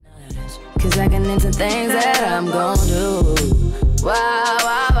Cause I can into things that I'm gon' do. Wow,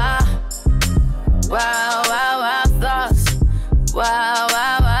 wow, wow. Wow, wow, wow, thoughts. Wow,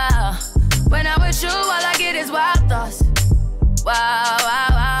 wow, wow. When I'm with you, all I get is wild thoughts. Wow, wow,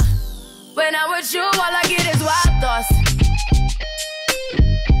 wow. When I'm with you, all I get is wild thoughts.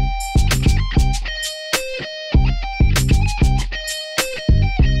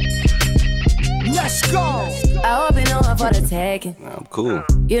 Let's go. I hope you know I'm for the taking. I'm cool.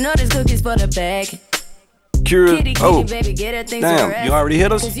 You know this cookie's for the bag. Curious. Oh, baby, get her things damn, you already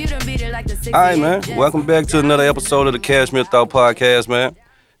hit us? All right, man. Welcome back to another episode of the Cashmere Thought Podcast, man.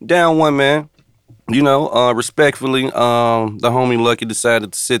 Down one, man. You know, respectfully, the homie Lucky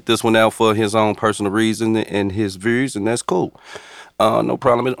decided to sit this one out for his own personal reason and his views, and that's cool. No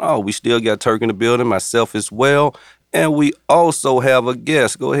problem at all. We still got Turk in the building, myself as well, and we also have a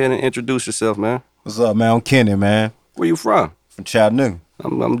guest. Go ahead and introduce yourself, man. What's up, man? I'm Kenny, man. Where you from? From Chattanooga.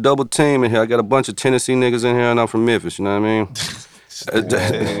 I'm double teaming here. I got a bunch of Tennessee niggas in here, and I'm from Memphis. You know what I mean?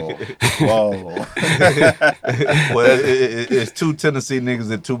 Whoa. Well, it's two Tennessee niggas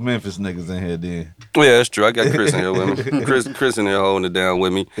and two Memphis niggas in here then. Yeah, that's true. I got Chris in here with me. Chris in here holding it down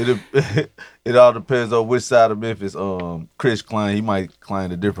with me. It all depends on which side of Memphis Chris claim. He might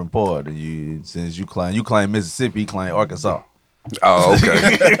claim a different part of you. Since you claim Mississippi, he claim Arkansas. Oh,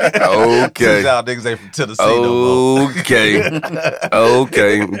 okay. Okay. Y'all niggas ain't from Tennessee no more. Okay.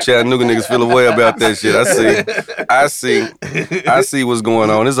 Chattanooga niggas feel a way about that shit. I see what's going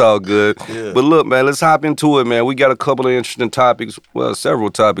on. It's all good. Yeah. But look, man, let's hop into it, man. We got a couple of interesting topics. Well,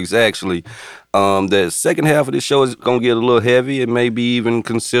 several topics, actually. The second half of this show is going to get a little heavy. It may be even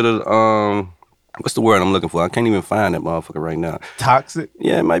considered, what's the word I'm looking for? I can't even find that motherfucker right now. Toxic?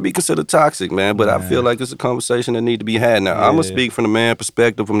 Yeah, it might be considered toxic, man. But I feel like it's a conversation that need to be had now. I'm going to speak from the man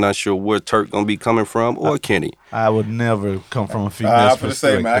perspective. I'm not sure where Turk going to be coming from or Kenny. I would never come from a female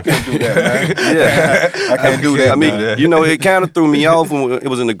perspective. Man, I can't do that, man. Yeah. I can't do that, I mean, you know, it kind of threw me off when it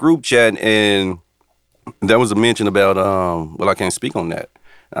was in the group chat and there was a mention about, well, I can't speak on that.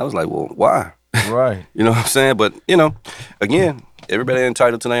 I was like, well, why? Right. You know what I'm saying? But, you know, again, everybody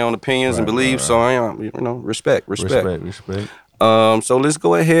entitled to their own opinions and beliefs, so I am, you know, respect. So let's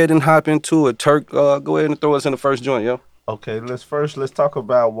go ahead and hop into it. Turk, go ahead and throw us in the first joint, yo. Okay, let's talk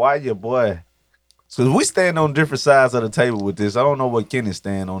about why your boy. So we stand on different sides of the table with this. I don't know what Kenny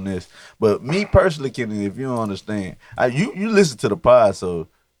stand on this, but me personally, Kenny, if you don't understand, you listen to the pod, so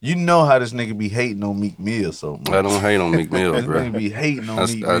you know how this nigga be hating on Meek Mill so much. I don't hate on Meek Mill, This bro. nigga be hating on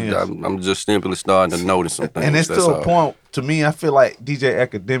Meek Mill. I'm just simply starting to notice some things. And it's to a point, to me, I feel like DJ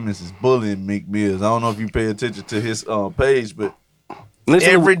Academics is bullying Meek Mills. I don't know if you pay attention to his page, but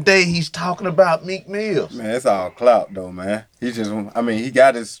every day he's talking about Meek Mills. Man, it's all clout, though, man. He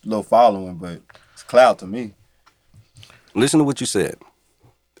got his little following, but it's clout to me. Listen to what you said.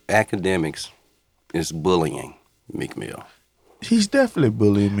 Academics is bullying Meek Mill. He's definitely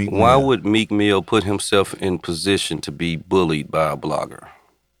bullying Meek Mill. Why would Meek Mill put himself in position to be bullied by a blogger?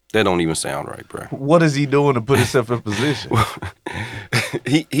 That don't even sound right, bro. What is he doing to put himself in position?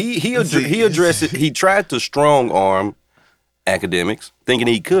 he addressed it. He tried to strong arm Academics, thinking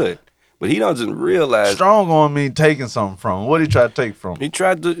he could, but he doesn't realize. Strong arm mean taking something from him. What did he try to take from him? He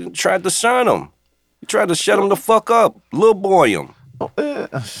tried to shun him. He tried to shut him the fuck up, little boy him.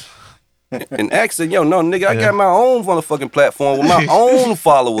 And X said, yo, no, nigga, I got my own motherfucking platform with my own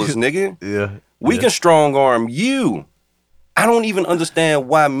followers, nigga. Yeah. We can strong arm you. I don't even understand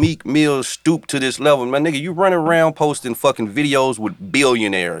why Meek Mill stooped to this level. My nigga, you running around posting fucking videos with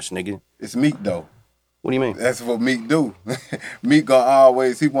billionaires, nigga. It's Meek, though. What do you mean? That's what Meek do. Meek gonna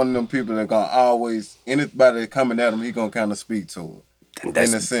always, he one of them people that gonna always, anybody coming at him, he gonna kind of speak to it, in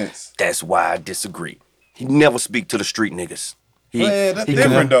a sense. That's why I disagree. He never speak to the street niggas. Man, that's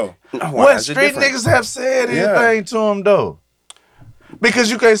different, though. What street niggas have said anything to him, though? Because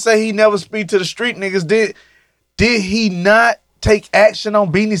you can't say he never speak to the street niggas. Did he not take action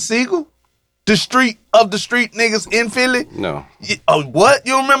on Beanie Siegel? The street niggas in Philly? No. Oh, what?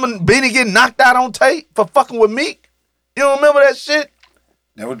 You remember Beanie getting knocked out on tape for fucking with Meek? You don't remember that shit?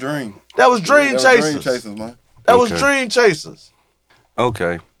 That was Dream. That was Dream Chasers. Dream Chasers, man. That was Dream Chasers.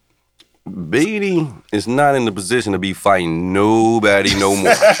 Okay. Beanie is not in the position to be fighting nobody no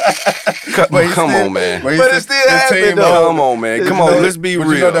more. Come on, man. But it still happened, though. Come on, man. Come on, let's be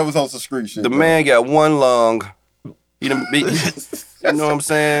real. You know that was on some street shit. The man got one lung. He done beat, you know what I'm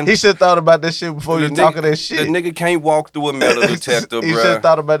saying? He should have thought about that shit before you talking that shit. The nigga can't walk through a metal detector, bro. He should have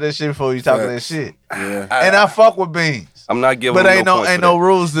thought about that shit before you talking that shit. Yeah. And I fuck with Beans. I'm not giving But him ain't no no points ain't for no that.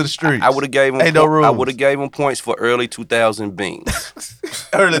 rules to the streets. I would have gave him. Ain't no rules. I would have gave him points for early 2000 Beans.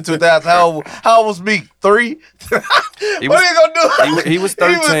 Early 2000. How old was Meek? 3? What He are you gonna do? He was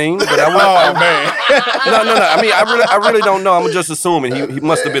 13, but I would. Oh man. No. I mean, I really don't know. I'm just assuming he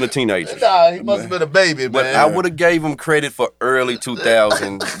must have been a teenager. Nah, he must have been a baby, But man. I would have gave him credit for early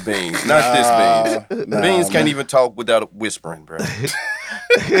 2000 Beans, not this Beans. Beans can't even talk without whispering, bro.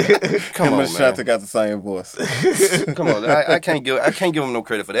 Come Him on, and Shanta man. got the same voice. Come on. I can't give him no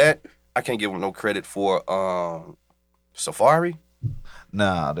credit for that. I can't give him no credit for Safari.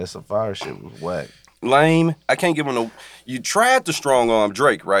 Nah, that Safari shit was whack. Lame. I can't give him no. You tried to strong arm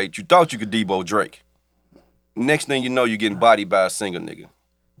Drake, right? You thought you could Debo Drake. Next thing you know, you're getting bodied by a single nigga.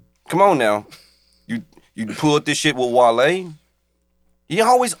 Come on now. You pulled this shit with Wale. He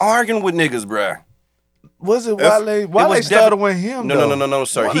always arguing with niggas, bruh. Was it Wale? Wale started with him. No,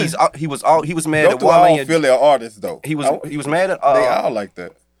 sir. Wale. He was mad Go at through Wale. all And Philly artists though. he was mad at They all like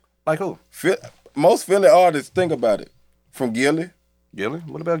that. like who? Most Philly artists, think about it. From Gilly, Gilly.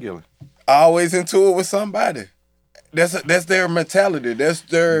 What about Gilly? always into it with somebody. That's their mentality. That's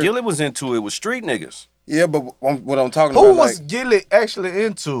their Gilly was into it with street niggas. Yeah, but what I'm talking Who about, was like, Gilly actually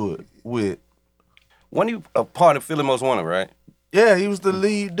into it with? When he a part of Philly Most Wanted, right? Yeah, he was the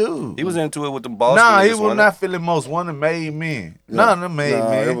lead dude. He was into it with the Boston Nah, he niggas, was wasn't not feeling most wanted. Made Men. None of them Made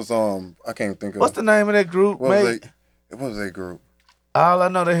Men. It was I can't think of What's the name of that group? What was a group? All I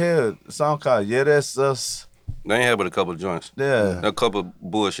know they had a song called "Yeah That's Us." They ain't had but a couple of joints. Yeah, A couple of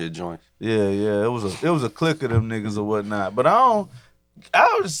bullshit joints. yeah. It was a clique of them niggas or whatnot. But I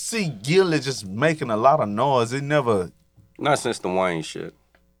don't see Gilly just making a lot of noise. It never. Not since the Wayne shit.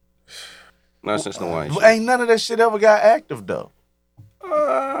 Not since the Wayne shit. Ain't none of that shit ever got active though.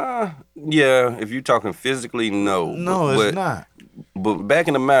 Yeah, if you're talking physically, no. No, but, it's not. But back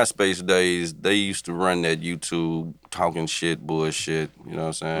in the MySpace days, they used to run that YouTube talking shit, bullshit. You know what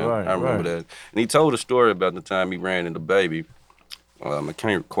I'm saying? Right, I remember that. And he told a story about the time he ran into Baby. I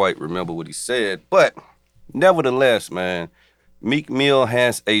can't quite remember what he said, but nevertheless, man, Meek Mill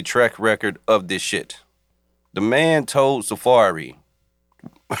has a track record of this shit. The man told Safari,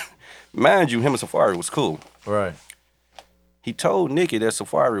 mind you, him and Safari was cool. Right. He told Nicki that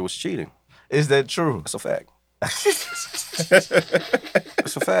Safari was cheating. Is that true? That's a fact.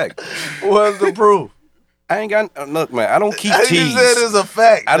 It's a fact. What's the proof? I ain't got look, man. I don't keep You teas. said it's a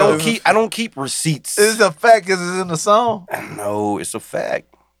fact. I though. don't keep receipts. It's a fact because it's in the song. No, it's a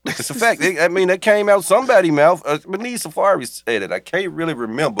fact. It's a fact. I mean, that came out somebody's mouth. Believe Safari said it. I can't really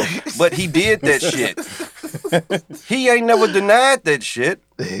remember, but he did that shit. He ain't never denied that shit.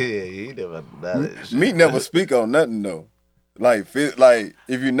 Yeah, he never done it. Meek never speak on nothing though. Like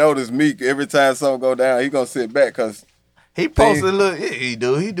if you notice Meek, every time something go down, he gonna sit back because He posted a little. Yeah, he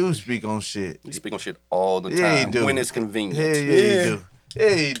do. He do speak on shit. He speak on shit all the time Yeah, he do. when it's convenient. Yeah, Yeah. he do. Yeah,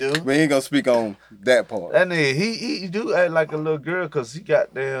 he do. but he ain't gonna speak on that part. That nigga, he do act like a little girl because he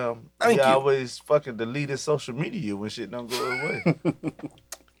goddamn. Thank He you. always fucking deleted social media when shit don't go away.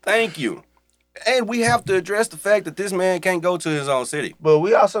 Thank you. And we have to address the fact that this man can't go to his own city. But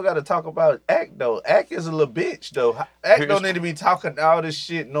we also got to talk about Act though. Act is a little bitch though. Act Here's- don't need to be talking all this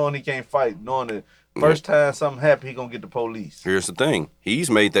shit knowing he can't fight, knowing that first time something happen he gonna get the police. Here's the thing. He's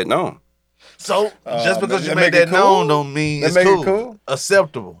made that known. So just because you that made make it that known cool? don't mean That it's make it cool. cool?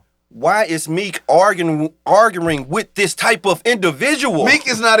 Acceptable. Why is Meek arguing with this type of individual? Meek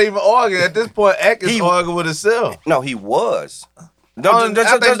is not even arguing at this point. Act is He- arguing with himself. No, he was. I think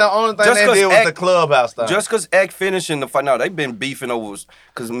the only thing they did was the clubhouse thing. Just because Act finishing the fight, no, they've been beefing over.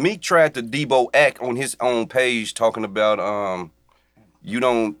 Because Meek tried to debo Act on his own page, talking about you're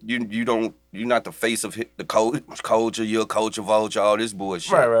not the face of the culture, you're a culture vulture, all this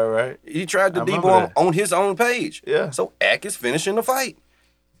bullshit. Right. He tried to I remember debo him that. on his own page. Yeah. So Act is finishing the fight.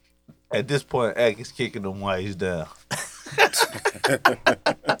 At this point, Act is kicking them ways down.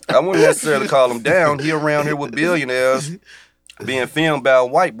 I wouldn't necessarily call him down. He around here with billionaires being filmed by a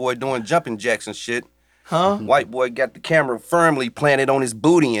white boy doing jumping jacks and shit. Huh? White boy got the camera firmly planted on his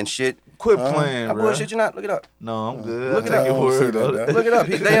booty and shit. Quit playing, I bro. bullshit you not. Look it up. No, I'm good. Look I'll it take up. your word I on don't it. see Look it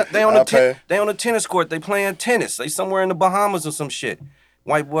up. They on I'll the pay. they on the tennis court. They playing tennis. They somewhere in the Bahamas or some shit.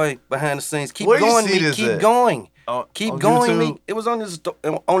 White boy behind the scenes. Keep Where you going, see Meek. this Keep at? going. On Keep going, YouTube? Meek. It was on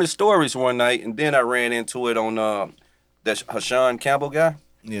his stories one night, and then I ran into it on that Hashan Campbell guy.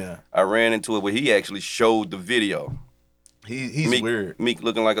 Yeah, I ran into it where he actually showed the video. he's Meek, weird. Meek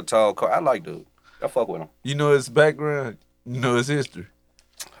looking like a tall car. I like dude. I fuck with him. You know his background. You know his history.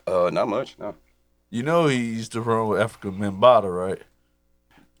 Not much. No. You know he used to run with Africa Mbata, right?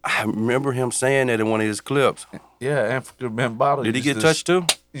 I remember him saying that in one of his clips. Yeah, Africa Mbata. Did he used get to- touched too?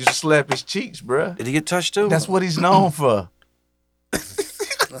 used to slap his cheeks, bruh. Did he get touched too? That's what he's known for.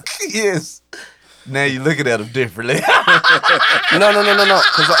 Yes. Now you looking at him differently. No.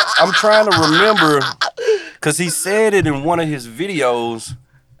 Because I'm trying to remember. Because he said it in one of his videos,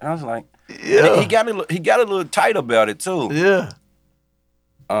 and I was like, Yeah. he got a little tight about it too. Yeah.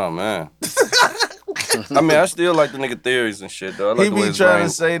 Oh man. I mean, I still like the nigga theories and shit though. I like He the way be his trying brain-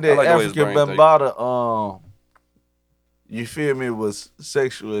 to say I that like the way his African brain think. Bambaataa, you feel me, was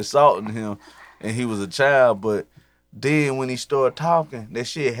sexually assaulting him, and he was a child. But then when he started talking, that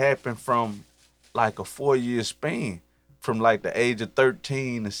shit happened from like a 4-year span, from like the age of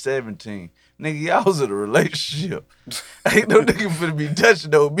 13 to 17. Nigga, y'all was in a relationship. Ain't no nigga finna be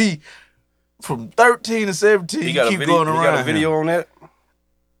touching on me from 13 to 17. He got keep a video. going He around got a video on that.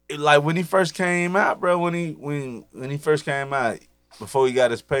 like when he first came out, bro. When he first came out, before he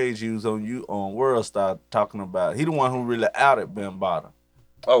got his page, he was on World Star talking about. He the one who really outed Bambaataa.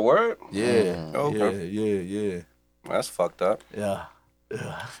 Oh, word? Yeah, Okay. yeah. That's fucked up. Yeah.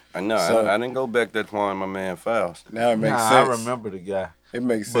 I know. So- I didn't go back that far in my man files. Now it makes Nah, sense. I remember the guy. It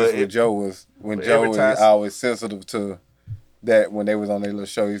makes But sense when it- Joe was but Joe every was time- always sensitive to that when they was on their little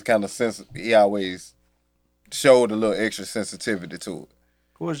show. He's kind of sensitive. He always showed a little extra sensitivity to it.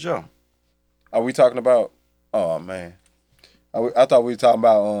 Who was Joe? Are we talking about? Oh man, I thought we were talking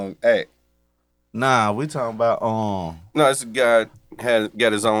about Act. Nah, we talking about No, it's a guy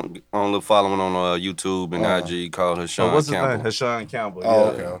got his own little following on YouTube and IG called Hashawn what's his Campbell. name? Hashawn Campbell.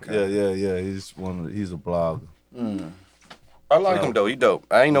 Oh, yeah. okay. Yeah. He's a blogger. I like him though. He dope.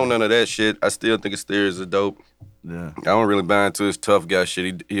 I ain't know none of that shit. I still think his theories are dope. Yeah. I don't really buy into his tough guy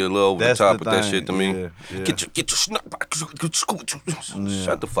shit. He a little over That's the top the with that thing. shit to me. Yeah. Get your snap back. Shut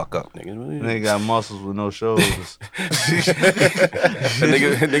the fuck up, nigga. They got muscles with no shoulders.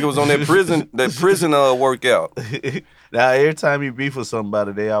 That nigga was on that prison workout. Now every time he beef with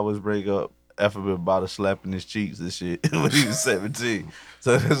somebody, they always bring up Alphabet Bottle slapping his cheeks and shit when he was 17.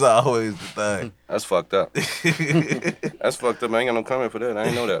 So that's always the thing. That's fucked up. That's fucked up. I ain't got no comment for that. I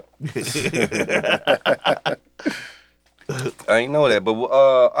ain't know that. I ain't know that. But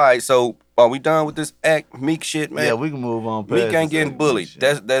all right. So are we done with this Meek shit, man? Yeah, we can move on. Past Meek ain't this getting Meek bullied.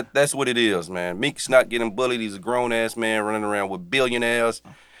 shit. That's what it is, man. Meek's not getting bullied. He's a grown ass man running around with billionaires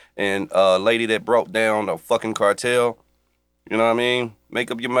and a lady that brought down a fucking cartel. You know what I mean?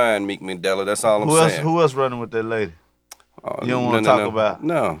 Make up your mind, Meek Mandela. That's all I'm saying. Who else running with that lady? You don't want to talk about.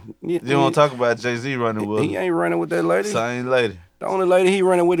 No. You don't want to talk about Jay-Z running with He her. ain't running with that lady. Same lady. The only lady he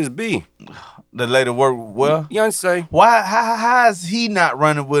running with is B. The lady work well. Beyonce. Why? How is he not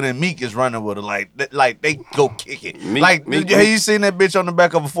running with her and Meek is running with her? Like they go kick it. Meek- Have you seen that bitch on the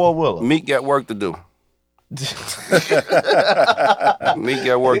back of a 4-wheeler? Meek got work to do. Meek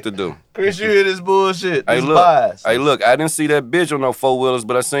got work to do. Chris, you hear this bullshit? Hey This look, bias. I didn't see that bitch on no 4-wheelers,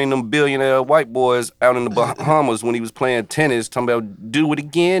 but I seen them billionaire white boys out in the Bahamas when he was playing tennis, talking about do it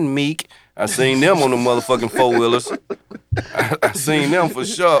again, Meek. I seen them on the motherfucking 4-wheelers. I seen them for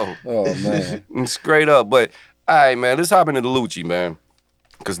sure. Oh man, Straight up. But all right, man, let's hop into the Lucci, man.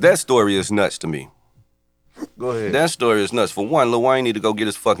 Cause that story is nuts to me. Go ahead. That story is nuts. For one, Lil Wayne need to go get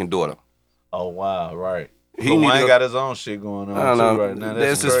his fucking daughter. Oh wow, right. He Lil need Wayne to- got his own shit going on I don't too know. right now.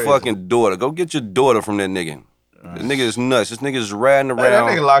 That's his crazy. fucking daughter. Go get your daughter from that nigga. The nigga is nuts. This nigga is riding Hey, that around.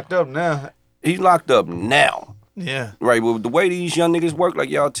 nigga locked up now. He's locked up now. Yeah. Right, well, the way these young niggas work, like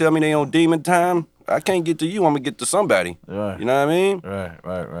y'all tell me they on demon time, I can't get to you, I'm gonna get to somebody. Right. You know what I mean?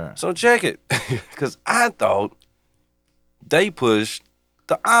 Right. So check it. Cause I thought they pushed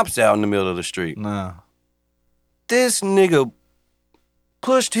the ops out in the middle of the street. Nah. This nigga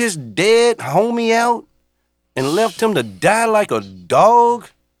pushed his dead homie out and left him to die like a dog.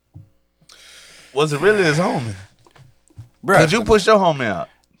 Was it really his homie? Bruh, Did you push your homie out?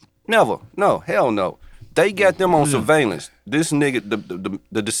 never. No, hell no. They got them on surveillance. This nigga,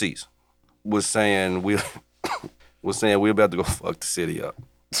 the deceased, was saying we're about to go fuck the city up.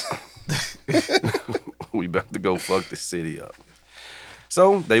 We about to go fuck the city up.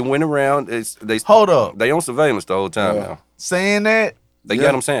 So they went around. They Hold up. They on surveillance the whole time Yeah. now. Saying that? They Yeah.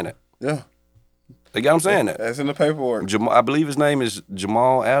 got him saying that. yeah, They got him saying that. that's in the paperwork. I believe his name is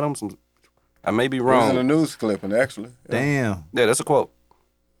Jamal Adams. I may be It was in a wrong. news clipping actually. Yeah. Damn. Yeah, that's a quote.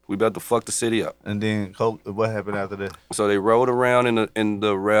 We about to fuck the city up. And then what happened after that? So they rode around in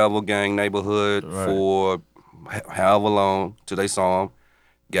the Ravel Gang neighborhood Right. for however long till they saw him.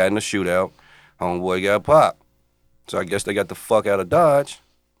 Got in a shootout. Homeboy got popped. So I guess they got the fuck out of Dodge,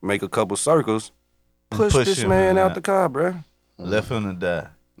 make a couple circles, push push this him man out out. the car, bruh. Left him to die.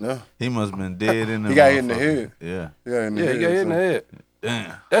 Yeah, He must have been dead in the He got hit in the motherfucker. head. Yeah. yeah, Yeah, he got hit in the head.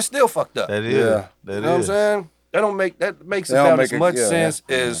 Damn. That's still fucked up. That is. Yeah. That You know what I'm is. saying? That makes They don't about make as it- much yeah, sense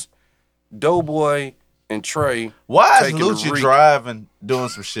yeah. as Doughboy and Trey. Why is taking Lucci Reek. driving, doing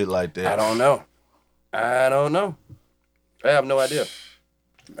some shit like that? I don't know. I have no idea.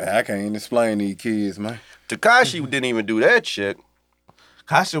 Man, I can't even explain these kids, man. Tekashi didn't even do that shit.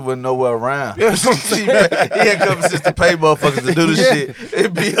 Kasha wasn't nowhere around. Yeah, that's what I'm saying. He had come since to pay motherfuckers to do the Yeah. shit.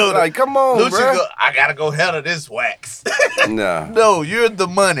 It be on Like, come on, Lucci bro. go, I gotta go handle this wax. Nah, No, you're the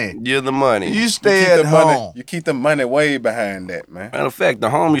money. you're the money. You You stay keep at the money. home. You keep the money way behind that, man. Matter of fact, the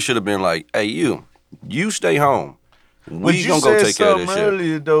homie should have been like, "Hey, you stay home. But We you gonna go said take care of something this shit."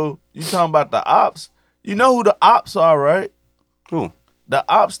 earlier, though. You talking about the ops? You know who the ops are, right? Who? The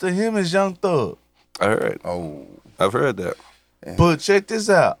ops to him is Young Thug. I heard. Oh, I've heard that. But check this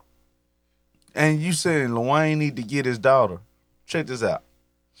out. And you said Lil Wayne need to get his daughter. Check this out.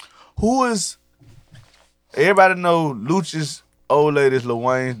 Who is everybody know Lucci's old lady's Lil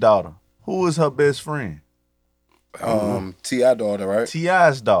Wayne's daughter? Who is her best friend? T.I. daughter, right?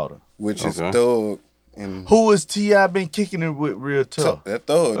 T.I.'s daughter. Which is Okay. Thug and Who is T.I. been kicking it with real tough? that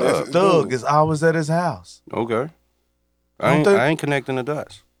Thug. That's his Thug dude. is always at his house. Okay. Don't they- I ain't connecting the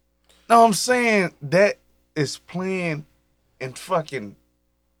dots. No, I'm saying that is playing in fucking.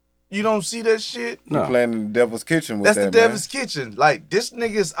 You don't see that shit? No. playing in the Devil's Kitchen with That's that, the Devil's Kitchen. Like, this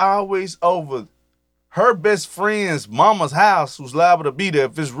nigga is always over her best friend's mama's house who's liable to be there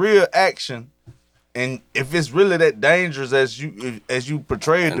if it's real action and if it's really that dangerous as you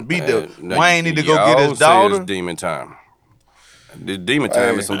portray it to be there. Wayne need to go get his daughter. It's demon time. The demon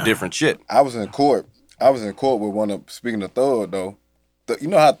time is some different shit. I was in court. With one of, speaking of Thug, though. You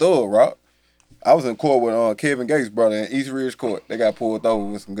know how Thug, rock? I was in court with Kevin Gates' brother in East Ridge Court. They got pulled over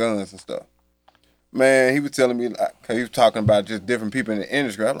with some guns and stuff. Man, he was telling me, like, 'cause he was talking about just different people in the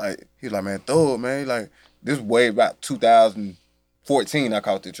industry. He was like, man, Thug, man. Like, this way about 2014, I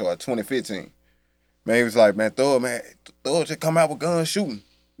caught the charge, 2015. Man, he was like, man, Thug just come out with guns shooting.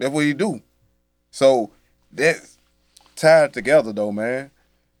 That's what he do. So, that's tied together, though, man.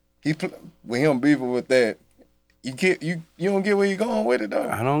 With him beefing with that, you don't get where you going with it, though.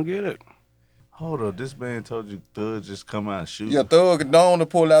 I don't get it. Hold up, this man told you Thug just come out and shoot. Yeah, Thug known to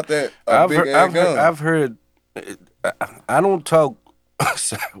pull out that big ass gun. I've heard. I don't talk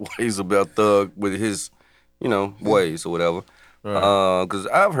sideways about Thug with his, ways or whatever. Right. Because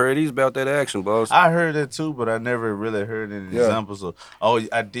I've heard he's about that action, boss. I heard that too, but I never really heard any Yeah. examples of. Oh,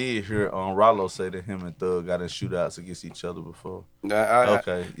 I did hear Rollo say that him and Thug got in shootouts against each other before.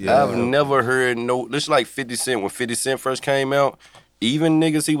 Okay, yeah. I've never heard This like 50 Cent when 50 Cent first came out. Even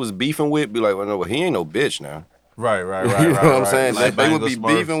niggas he was beefing with be like, well, no, he ain't no bitch now. Right. You know what I'm saying? Like They would Bangles be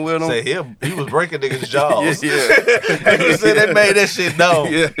Smurf beefing with him. Say he was breaking niggas' jaws. Yeah. Niggas said they made that shit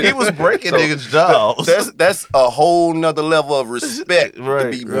known. Yeah. He was breaking niggas' jaws. That's a whole nother level of respect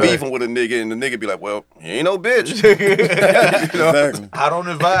Right, to be right. beefing with a nigga and the nigga be like, well, he ain't no bitch. Exactly. I don't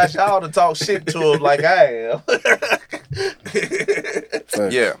advise y'all to talk shit to him like I am.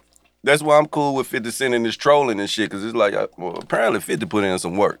 Yeah. That's why I'm cool with 50 Cent and this trolling and shit, because it's like, apparently 50 put in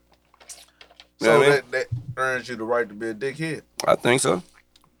some work. You know So what I mean? that earns you the right to be a dickhead. I think so.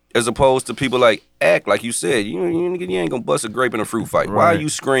 As opposed to people like Act, like you said, you ain't gonna bust a grape in a fruit fight. Why are Right. you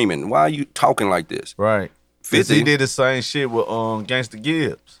screaming? Why are you talking like this? Right. 50. He did the same shit with Gangsta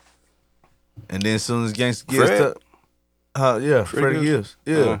Gibbs. And then as soon as Gangsta Gibbs Fred? Freddie Gibbs.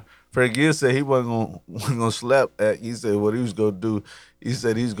 Yeah. Uh-huh. Freddie Gibbs said he wasn't gonna slap Act. He said what he was gonna do, he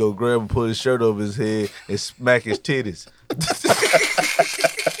said he was gonna grab and put his shirt over his head and smack his titties.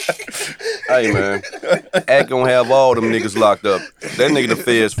 Hey, man. Act gonna have all them niggas locked up. That nigga the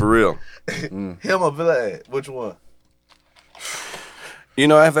feds for real. Him or Vlad? Which one? You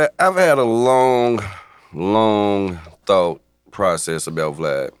know, I've had a long thought process about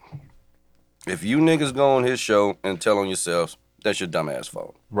Vlad. If you niggas go on his show and tell on yourselves, that's your dumb ass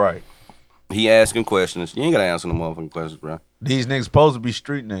fault. Right. He asking questions. You ain't gotta answer no motherfucking questions, bro. These niggas supposed to be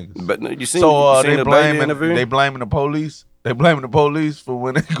street niggas. But you seen, So you seen they the Baby blaming interview? the police. They blaming the police for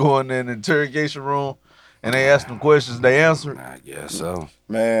when they go in the interrogation room and they ask them questions. They answer. I guess so.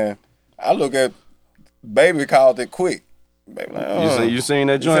 Man, I look at Baby called it quick. Baby like, You seen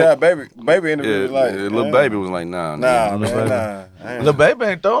that You joint? see how Baby interview Yeah, was like, little man. baby was like, nah. Nah, Lil man, Baby. nah. I ain't- Lil Baby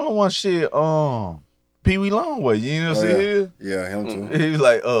ain't the only one. Shit. Pee Wee Longway. You know Oh, see yeah. here? Yeah, him too. He was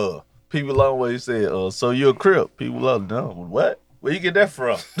like, Pee Wee Longway. He said, so you a Crip? Pee Wee Longway. No, what? Where you get that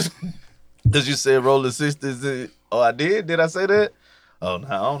from? Cause you said Rolling Sisters. Oh, I did. Did I say that? Oh no,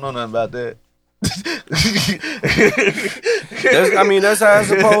 I don't know nothing about that. That's how it's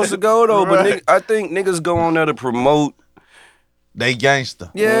supposed to go though. Right. But I think niggas go on there to promote. They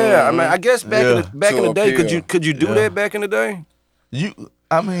gangster. Yeah, I mean, I guess back in Yeah. the To day, appeal. could you do Yeah. that back in the day?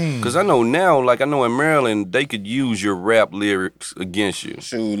 I mean, Because I know now, like I know in Maryland, they could use your rap lyrics against you.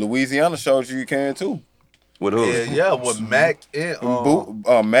 Shoot, Louisiana shows you can too. With who? yeah, with Mac and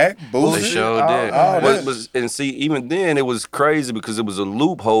Mac, They Boosie. sure did. all that. And see, even then, it was crazy because it was a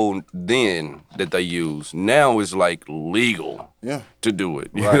loophole then that they used. Now it's like legal Yeah. to do it.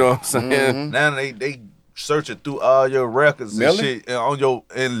 You know what I'm saying? now they searching through all your records and Melly? shit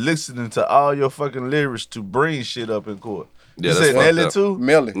and listening to all your fucking lyrics to bring shit up in court. Yeah, you that's said fucked Nelly up. too?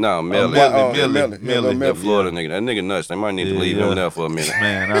 Millie. No, Melly. Millie. That Florida nigga. That nigga nuts. They might need to leave him there for a minute.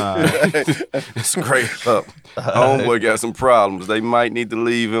 Man, It's great up. Homeboy got some problems. They might need to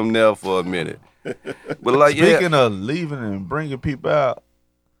leave him there for a minute. But like, speaking of leaving and bringing people out,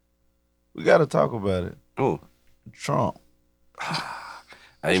 we got to talk about it. Oh, Trump.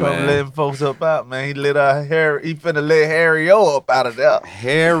 hey Trump man. letting folks up out, man. He finna let Harry O up out of there.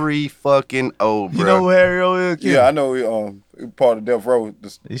 Harry fucking O, bro. You know who Harry O is? Kid? Yeah, I know. He part of Death Row. He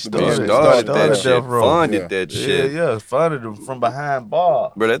He started started that Death shit. Row. Funded Yeah. that shit. Yeah, funded him from behind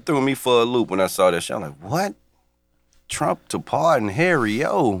bars. Bro, that threw me for a loop when I saw that shit. I'm like, what? Trump to pardon Harry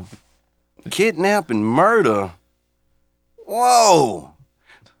O. Kidnapping, murder. Whoa.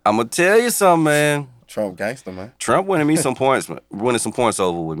 I'm going to tell you something, man. Trump gangster, man. Trump winning me some points, man. Winning some points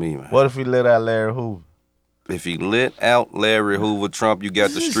over with me, man. What if he let out Larry Hoover? If he lit out Larry Hoover, Trump, you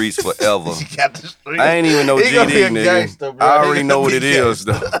got the streets forever. He got the street. I ain't even know He gonna be GD, a nigga. gangster, bro. I He already gonna know what be it is,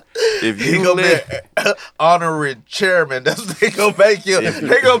 though. If He you gonna lit... be honorary chairman. That's what they gonna make you.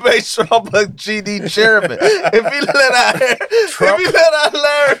 They gonna make Trump a GD chairman. If he let out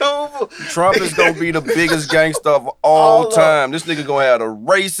Larry Hoover, Trump is gonna be the biggest gangster of all time. This nigga gonna have the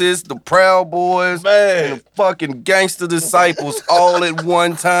racists, the Proud Boys, Man. and the fucking gangster disciples all at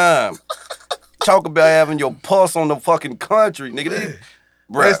one time. Talk about having your pulse on the fucking country, nigga.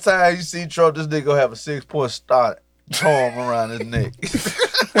 Bruh. next time you see Trump, this nigga gonna have a 6-point start charm around his neck.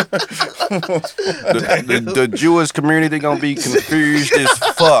 The Jewish community gonna be confused as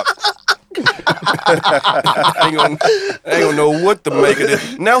fuck. ain't gonna know what to make of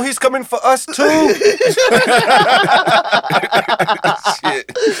this. Now he's coming for us too.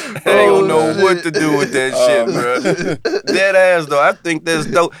 Shit. Ain't gonna know what to do with that shit, bro. Dead ass though. I think that's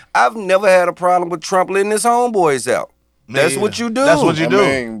dope. I've never had a problem with Trump letting his homeboys out. That's what you do. That's what you I do.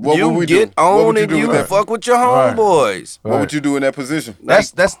 mean, what You would we get do? What on would you and do you with that? fuck with your Right. homeboys. What would you do in that position?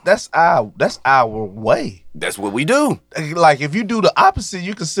 That's our way. That's what we do. Like if you do the opposite,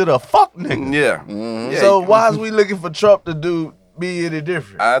 you consider a fuck nigga. Yeah. Mm-hmm. Yeah, So why is we looking for Trump to be any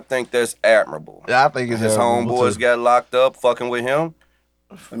different? I think that's admirable. I think it's His admirable, homeboys too. got locked up fucking with him.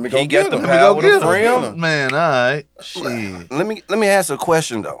 Let me He get got the him. power Go to get free him. him. Man, all right. Shit. Let me ask a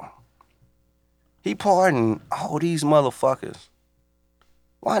question though. He pardoned all these motherfuckers.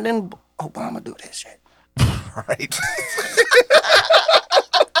 Why didn't Obama do that shit? Right.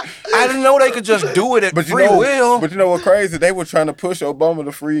 I didn't know they could just do it at free will. But you know what crazy? They were trying to push Obama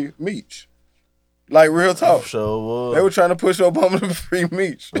to free Meech. Like real talk. So They were trying to push Obama to free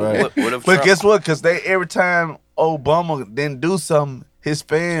Meech. right. What if But Trump- guess what? Because every time Obama didn't do something, his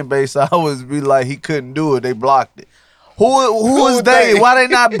fan base always be like he couldn't do it. They blocked it. Who is they? Why they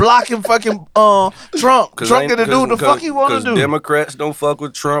not blocking fucking Trump? Trump get to do what the fuck he want to do. Democrats don't fuck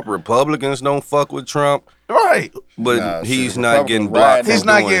with Trump. Republicans don't fuck with Trump. Right. But Nah, he's shit, not getting Republicans blocked. riding from He's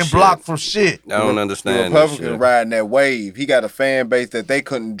not doing getting shit. blocked from shit. I don't The understand this Republicans shit. riding that wave. He got a fan base that they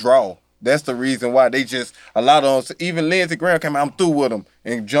couldn't draw. That's the reason why they just a lot of them. Even Lindsey Graham came out, I'm through with him,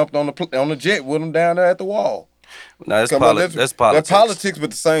 and jumped on the jet with him down there at the wall. No, that's, Come on, that's That's politics. politics, but at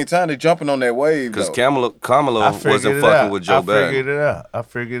the same time, they jumping on that wave. Because though. Kamala I figured wasn't it fucking out. with Joe Biden. I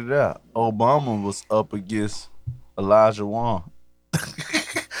figured it out. Obama was up against Elijah Wan.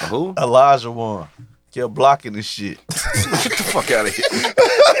 Who? Elijah Wan kept blocking this shit. Get the fuck out of here.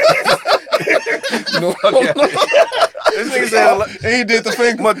 No, This nigga said, and he did the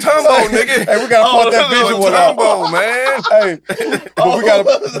finger. Matumbo, nigga. Hey, we gotta point that visual out. Matumbo, man. Hey, but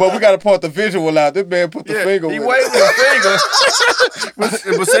we gotta point the visual out. This man put the finger. He with waved the finger.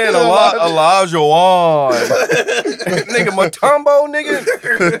 It was saying Elijah Wan. Nigga, Matumbo, nigga.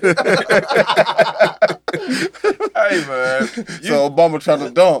 Hey, man. So Obama trying to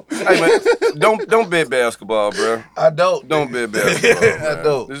dunk. Hey, man. Don't bet basketball, bro. I don't. Don't bet basketball, man. I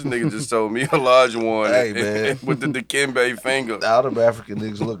don't. This nigga just told me Elijah Wan Hey, man. with the Dikembe finger. All them African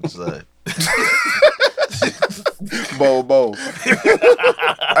niggas look the same. Bo.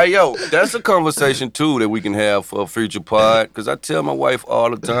 Hey, yo, that's a conversation, too, that we can have for a future pod. Because I tell my wife all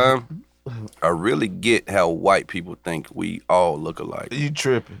the time, I really get how white people think we all look alike. You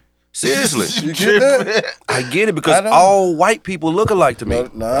tripping. Seriously. You get that? I get it because I don't- all white people look alike to me.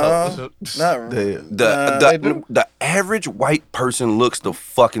 No, not really. They do. The average white person looks the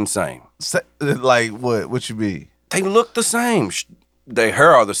fucking same. Like what? What you mean? They look the same. Their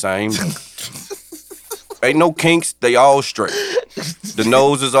hair are the same. Ain't no kinks. They all straight. The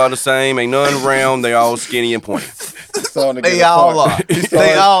noses are the same. Ain't none round. They all skinny and pointy. They all are.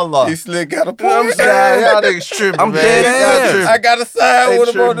 They all are. He slick got a point. Y'all niggas tripping, I'm man. dead Y'all ass. tripping. I got to side They with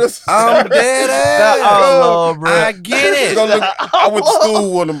him on tripping. this. I'm dead Not ass. all of 'em, bro. I get Go it. look, I went to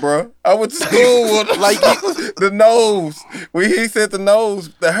school with him, bro. I went to school with him. Like, the nose. When he said the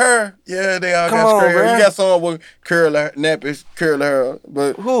nose, the hair, yeah, they all Come got on, straight hair. bruh. You got someone with curly hair, nappies, curly hair,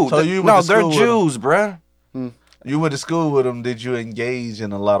 but Who? So you went No, to they're school with 'em. Jews, bruh. You went to school with him. Did you engage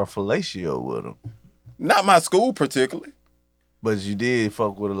in a lot of fellatio with him? not my school particularly. But you did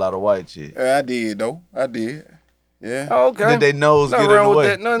fuck with a lot of white chicks. I did though. I did. Yeah. Okay. Did they nose Nothing get in wrong the with way?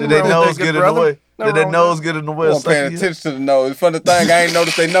 that. Nothing Did they wrong with nose that, get in good the brother. way? Nothing Did they wrong with nose that. get in the I way? of wasn't paying sucking you? attention to the nose. The funny thing, I ain't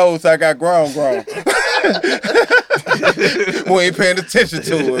noticed they nose, so I got grown. We ain't paying attention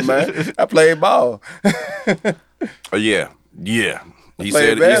to it, man. I played ball. Yeah. He played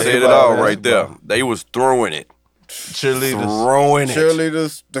said it basketball, all man. right there. They was throwing it. Cheerleaders. Throwing it.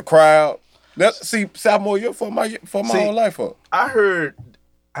 Cheerleaders, the crowd. See, sophomore year for my whole life up. I heard,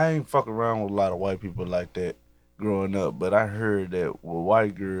 I ain't fucking around with a lot of white people like that growing up, but I heard that with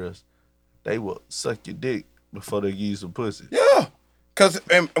white girls, they will suck your dick before they give you some pussy. Yeah. Cause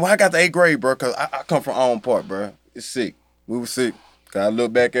when I got to 8th grade, bro, cause I come from Elm Park, bro. It's sick. We was sick. Cause I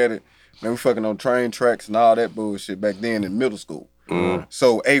look back at it, man, we fucking on train tracks and all that bullshit back then in middle school.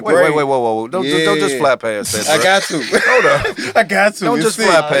 So 8th grade. Wait, whoa. Don't just fly past that, bro. I got to. Hold up. I got to. Don't It's just sick.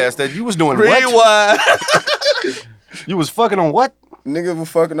 fly past that. You was doing what? Rewind. You was fucking on what? Niggas was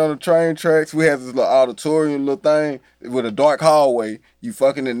fucking on the train tracks. We had this little auditorium little thing with a dark hallway. You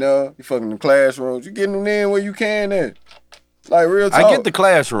fucking in there. You fucking in the classrooms. You getting them in where you can at. Like real talk. I get the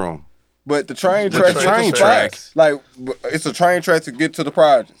classroom. But the train The tracks, train is the track. spots. Like it's a train track to get to the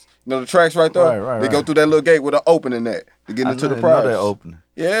projects. You know the tracks right there. Right, they go right. through that little gate with an opening at to get into the know projects. that opening.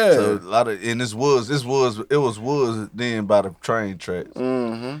 Yeah. So a lot of and it was woods then by the train tracks.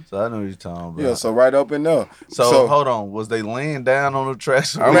 Mm-hmm. So I know what you're talking about. Yeah. So right up in there. So hold on, was they laying down on the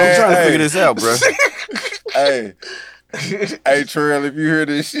tracks? I'm Man, trying to hey. figure this out, bro. Hey, hey, Trail, if you hear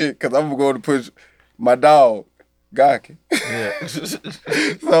this shit, cause I'm going to push my dog, Gaki. Yeah.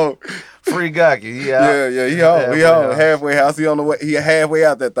 So Free Gaki. yeah, he home, halfway house. He on the way. He halfway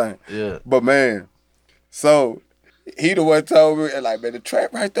out that thing. Yeah. But man, so he the one told me like, man, the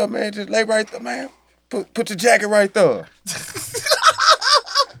track right there, man, just lay right there, man. Put your jacket right there.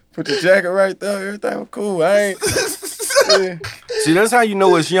 Put your jacket right there. Everything was cool. I ain't. Yeah. See, that's how you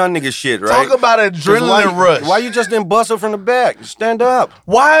know it's young nigga shit, right? Talk about 'Cause adrenaline rush. Why you just didn't bust her from the back? Stand up.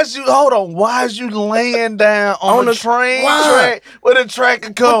 Why is you laying down on the train why? track where the track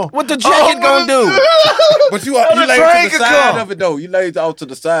can come? What the jacket gonna do? But you the laid train to the could side come. of it though. You laid out to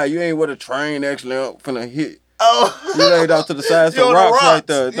the side. You ain't where the train actually finna hit. Oh, You laid out to the side. you Some on the rocks right rocks.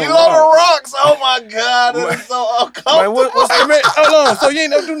 there. You Some on the rocks. rocks. Oh my God, it is so uncomfortable. Man, what's Hey man, hold on. So you ain't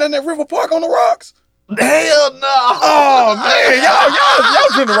never do nothing at River Park on the rocks? Hell no. Oh man,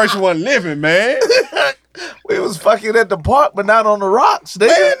 y'all generation wasn't living, man. We was fucking at the park, but not on the rocks. Nigga.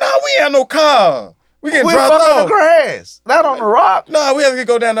 Man, no, we ain't had no car. We getting We dropped fucking on the off. grass, not on the rock. No, we had to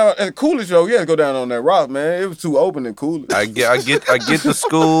go down there at Coolidge, though. We had to go down on that rock, man. It was too open in Coolidge. I get the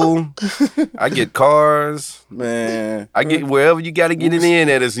school. I get cars. Man. I get wherever you got to get it in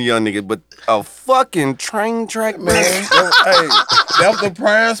at as a young nigga. But a fucking train track, Man, man. hey, that was the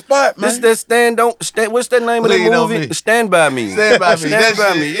prime spot, man. This that stand. What's that name of the Lean on movie? me. Stand by me. Stand by me. Stand That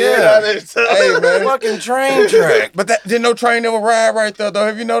by shit, me. yeah. Yeah. Hey, man. Fucking train track. But that didn't no train ever ride right there, though.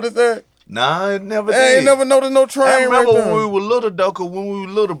 Have you noticed that? Nah, I never I did. ain't never noticed no train I remember right there. when we were little, though, 'cause when we were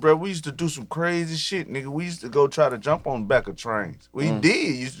little, bro, we used to do some crazy shit, nigga. We used to go try to jump on the back of trains. We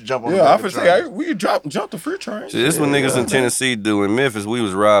did used to jump on the Yeah, I back for of say, trains. we jumped the free train. See, this what niggas in Tennessee do. In Memphis, we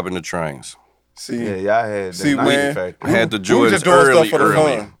was robbing the trains. See, Yeah, y'all had that See, night man. factory. Had the we was Jordans just doing early. stuff for the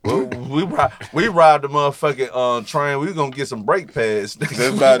fun. We robbed the motherfucking train. We gonna get some brake pads. That's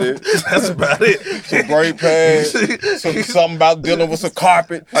about it. That's about it. Some brake pads, something about dealing with some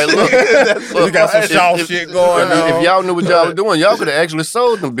carpet. Hey, look, We got some shaw shit going on. if y'all knew what y'all was doing, y'all could have actually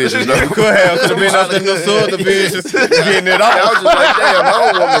sold them bitches. Though. could have been out in the subdivisions, getting it I was off, just like, damn, I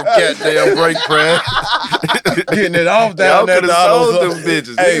don't want no goddamn brake pad. getting it off Y'all down there. could have sold them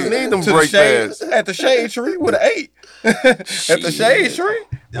bitches. Niggas need them to the brake shade- pads. At the shade tree with an 8. At the shade tree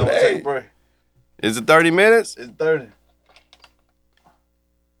Yo, with an take a 8. break. Is it 30 minutes? It's 30.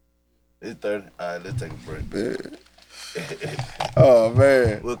 It's 30. All right, let's take a break. Oh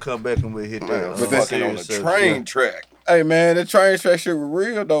man. We'll come back and we'll hit that. But that's Fucking on the serious train track. Hey man, the train track shit was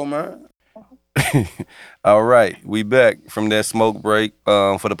real though, man. All right, we back from that smoke break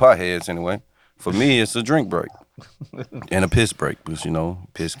for the potheads anyway. For me, it's a drink break and a piss break because, you know,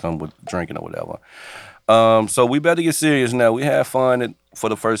 piss come with drinking or whatever. So we better get serious now. We had fun for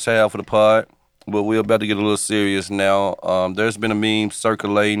the first half of the pod, but we're about to get a little serious now. There's been a meme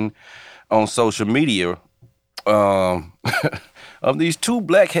circulating on social media of these two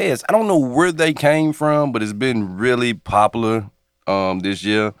black heads. I don't know where they came from, but it's been really popular this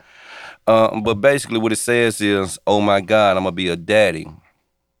year. But basically what it says is, oh my God, I'm going to be a daddy.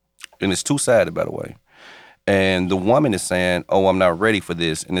 And it's two-sided, by the way. And the woman is saying, oh, I'm not ready for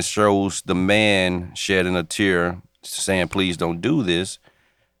this. And it shows the man shedding a tear saying, please don't do this,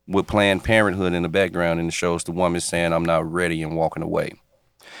 with Planned Parenthood in the background. And it shows the woman saying, I'm not ready, and walking away.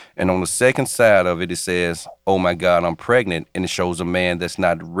 And on the second side of it, it says, oh my God, I'm pregnant. And it shows a man that's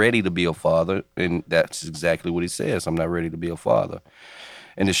not ready to be a father. And that's exactly what he says. I'm not ready to be a father.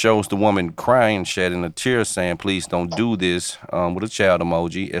 And it shows the woman crying, shedding a tear, saying, please don't do this, with a child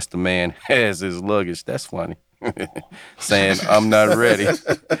emoji, as the man has his luggage. That's funny. Saying, I'm not ready.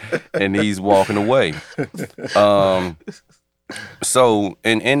 And he's walking away. So,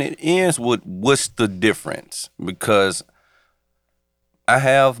 and it ends with, what's the difference? Because I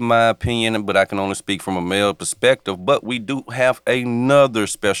have my opinion, but I can only speak from a male perspective. But we do have another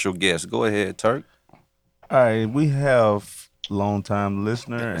special guest. Go ahead, Turk. All right, we have long-time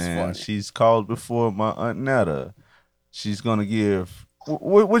listener, That's and funny. she's called before, my Aunt Netta. She's gonna give.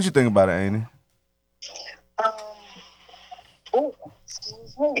 What you think about it, Annie?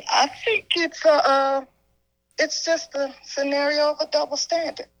 Excuse me. I think it's just a scenario of a double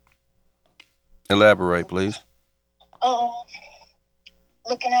standard. Elaborate, please.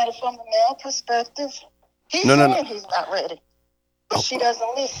 Looking at it from the male perspective, he's No. saying he's not ready, but she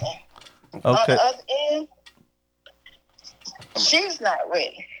doesn't listen. On Okay. the other end, she's not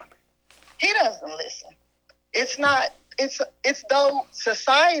ready. He doesn't listen. It's not. It's though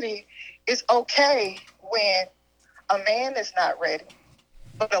society is okay when a man is not ready,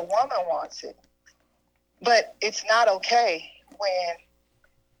 but a woman wants it. But it's not okay when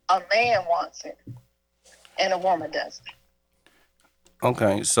a man wants it and a woman doesn't.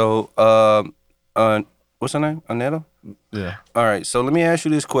 Okay, so what's her name? Anetta? Yeah. All right, so let me ask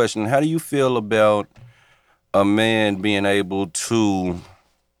you this question. How do you feel about a man being able to,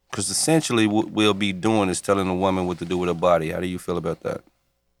 because essentially what we'll be doing is telling a woman what to do with her body. How do you feel about that?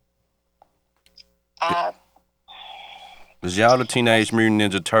 Because y'all the Teenage Mutant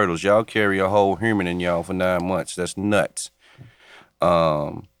Ninja Turtles. Y'all carry a whole human in y'all for 9 months. That's nuts.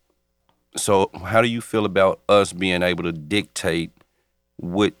 So how do you feel about us being able to dictate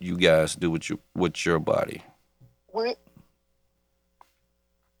what you guys do with your body?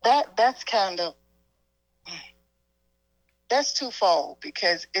 That's twofold,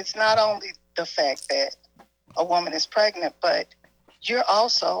 because it's not only the fact that a woman is pregnant, but you're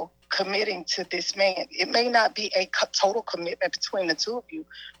also committing to this man. It may not be a total commitment between the two of you,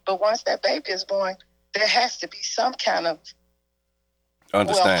 but once that baby is born, there has to be some kind of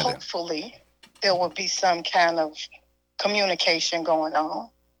Understanding. Well, hopefully there will be some kind of communication going on.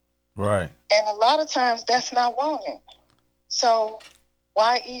 Right. And a lot of times that's not wanted. So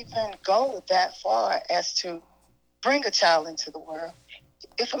why even go that far as to bring a child into the world?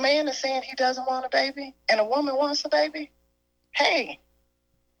 If a man is saying he doesn't want a baby and a woman wants a baby, hey,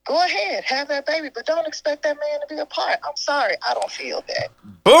 go ahead, have that baby, but don't expect that man to be a part. I'm sorry, I don't feel that.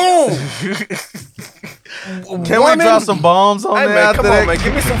 Boom! Can we drop some bombs on Hey, there? man, after come that? on, man.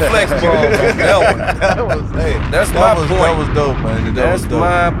 Give me some flex bombs on that one. That's my That was point. dope, man. That That's was dope.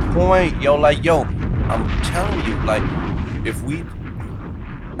 my point. Yo, I'm telling you, if we...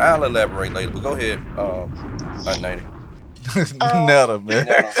 I'll elaborate later, but go ahead, Netta. Netta, man.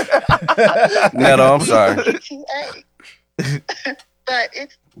 Netta, I'm sorry. PTA. But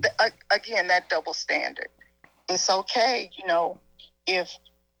it's, again, that double standard. It's okay, if,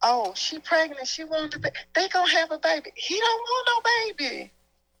 she pregnant, she wants a baby, they gonna have a baby. He don't want no baby.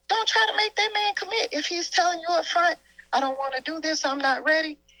 Don't try to make that man commit. If he's telling you up front, I don't want to do this, I'm not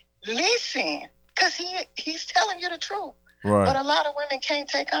ready, listen, because he's telling you the truth. Right. But a lot of women can't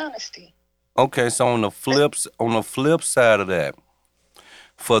take honesty. Okay, so on the flip side of that,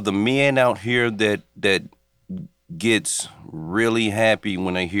 for the men out here that gets really happy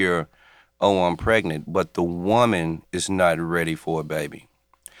when they hear, oh, I'm pregnant, but the woman is not ready for a baby.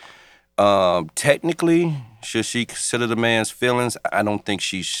 Technically, should she consider the man's feelings? I don't think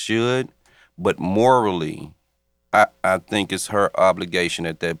she should, but morally, I think it's her obligation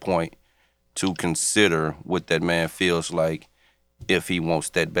at that point to consider what that man feels like if he wants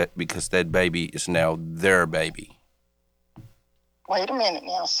that because that baby is now their baby. Wait a minute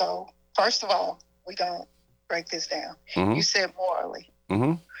now. So, first of all, we're going to break this down. Mm-hmm. You said morally.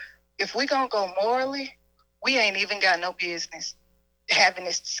 Mm-hmm. If we're going to go morally, we ain't even got no business having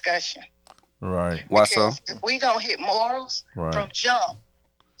this discussion. Right. Why because so? if we going to hit morals Right. from jump,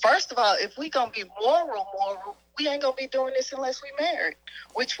 first of all, if we going to be moral, we ain't going to be doing this unless we married,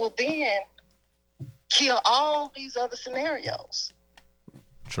 which will then kill all these other scenarios.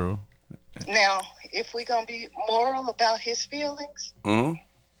 True. Now, if we're going to be moral about his feelings, I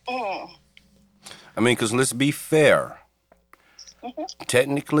mean, because let's be fair.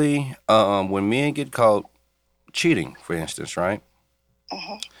 Technically, when men get caught cheating, for instance, right?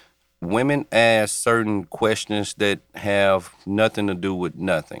 Women ask certain questions that have nothing to do with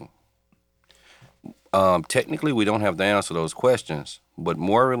nothing. Technically, we don't have to answer those questions, but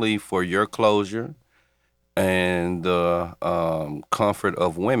morally, for your closure and the comfort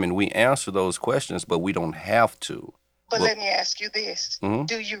of women, we answer those questions, but we don't have to. But let me ask you this.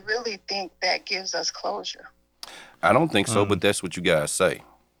 Do you really think that gives us closure? I don't think so, but that's what you guys say.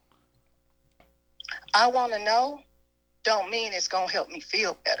 I want to know don't mean it's going to help me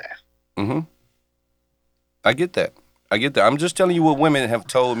feel better. I get that. I'm just telling you what women have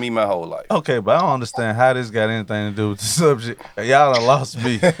told me my whole life. Okay, but I don't understand how this got anything to do with the subject. Y'all done lost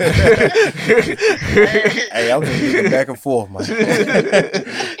me. Hey, I'm just looking back and forth, man.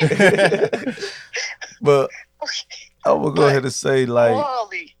 But I will go ahead and say, like,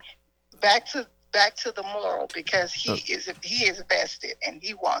 morally, back to the moral, because he is vested and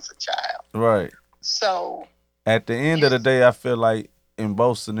he wants a child. right. So At the end of the day, I feel like in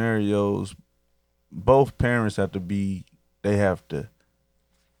both scenarios, both parents have to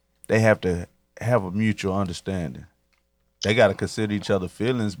have a mutual understanding. They got to consider each other's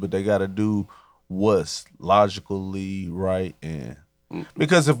feelings, but they got to do what's logically right. And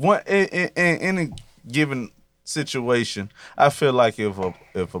because if one in any given situation, I feel like if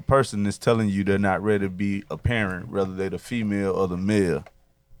a person is telling you they're not ready to be a parent, whether they're the female or the male,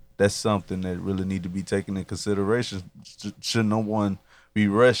 that's something that really need to be taken into consideration. Should no one be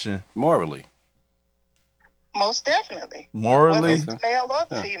rushing Morally. most definitely. morally? Whether it's male or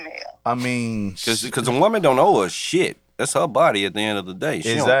female. I mean, Because a woman don't owe us shit. That's her body at the end of the day.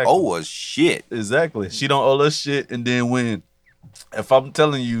 She Exactly. don't owe us shit. exactly. She don't owe us shit. And then if I'm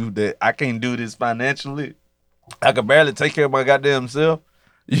telling you that I can't do this financially, I can barely take care of my goddamn self.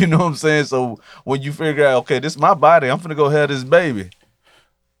 You know what I'm saying? So when you figure out, okay, this is my body, I'm finna go have this baby.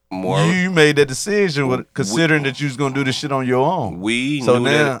 You made that decision considering that you was gonna do this shit on your own. We So knew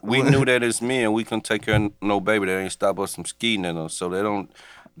now- that we knew that as men we couldn't take care of no baby that ain't stop us from skiing in us. So they don't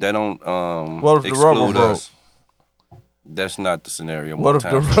What if the rubber exclude broke? us. That's not the scenario. What if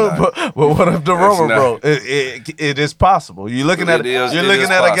the more times than not. what if the rubber not- broke? It is possible. You're looking at It is- you're it looking is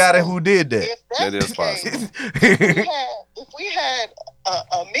at a guy possible. who did that. If That that's is the case, possible. if we had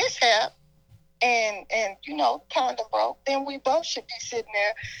a mishap and condom broke, then we both should be sitting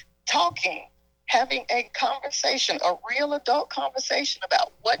there talking, having a conversation, a real adult conversation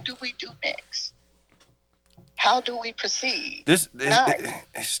about what do we do next? How do we proceed? It's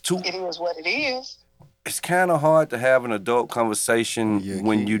too. It is what it is. It's kind of hard to have an adult conversation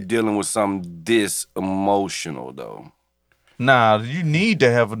when you're dealing with something this emotional, though. Nah, you need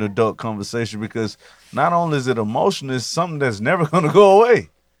to have an adult conversation because not only is it emotional, it's something that's never gonna go away.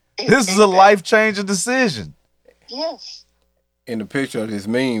 This is a life-changing decision. Yes. In the picture of this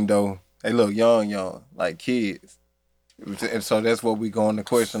meme, though, they look young, like kids. And so that's what we going to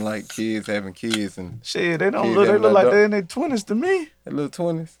question, like kids having kids and Shit, they don't kids look. They having look like adult- they're in their 20s to me. They little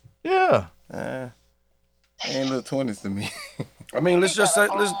 20s. Yeah. They ain't little 20s to me. I mean, let's just say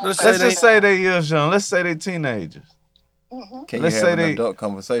Let's just say they years young. Let's say they teenagers. Can Let's you say have an they- adult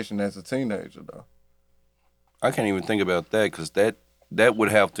conversation as a teenager, though? I can't even think about that because that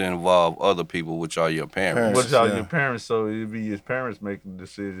would have to involve other people, which are your parents. Which are yeah. your parents? So it'd be your parents making the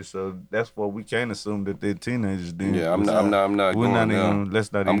decision. So that's what we can't assume that they're teenagers. Then Yeah, I'm not We're going not there. even.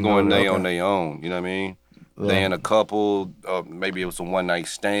 Let's not. I'm even going know they that. on their own. You know what I mean? Yeah. They in a couple. Maybe it was a one night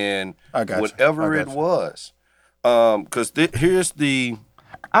stand. I got you. Whatever I it got you. was. Because here's the.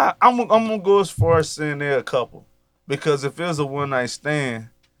 I'm gonna go as far as saying they're a couple, because if it was a one night stand,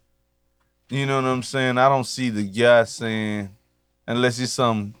 you know what I'm saying. I don't see the guy saying, unless he's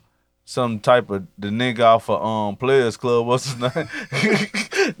some type of the nigga off of Players Club. What's his name?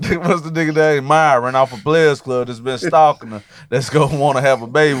 What's the nigga name? Myron off of Players Club that's been stalking her. That's gonna want to have a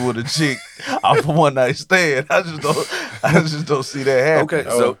baby with a chick off of one night stand. I just don't see that happen. Okay,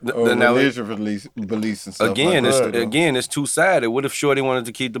 so now religious beliefs and stuff. again, like it's that. again it's two sided. What if Shorty wanted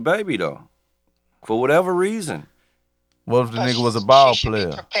to keep the baby though? for whatever reason. What if the But nigga was a ball she should player?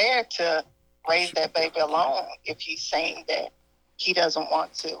 be prepared to raise that baby alone if he's saying that he doesn't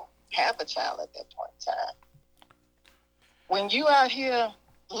want to have a child at that point in time. When you out here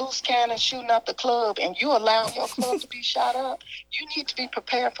loose cannon shooting up the club and you allow your club to be shot up, you need to be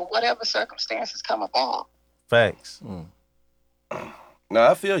prepared for whatever circumstances come about. Facts. No,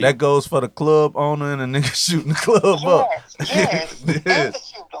 I feel you. That goes for the club owner and the nigga shooting the club up. Yes, and the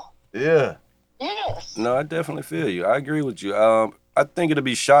shooter. Yeah. Yes. No, I definitely feel you. I agree with you. I think it'll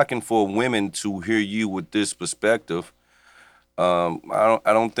be shocking for women to hear you with this perspective. I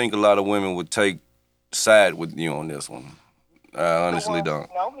don't think a lot of women would take side with you on this one. I honestly don't.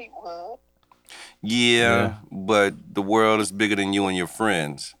 No, he would. Yeah, but the world is bigger than you and your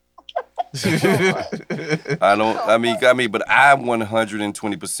friends. But I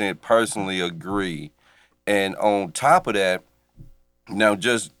 120% personally agree. And on top of that, now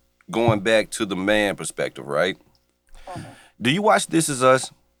just going back to the man perspective, right? Mm-hmm. Do you watch This Is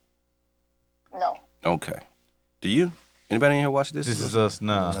Us? No. Okay. Do you? Anybody in here watch This Is Us?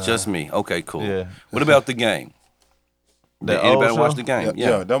 Nah. It's just me. Okay, cool. Yeah. What about The Game? Did anybody watch The Game?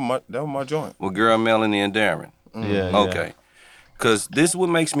 Yeah, that was my joint. With girl Melanie and Darren. Yeah. Okay. Because this is what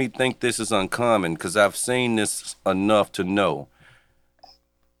makes me think this is uncommon, because I've seen this enough to know.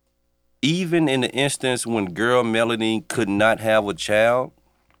 Even in the instance when girl Melanie could not have a child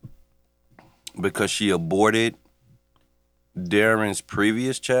because she aborted Darren's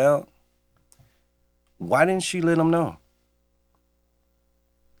previous child, why didn't she let him know?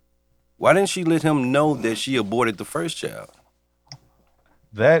 Why didn't she let him know that she aborted the first child?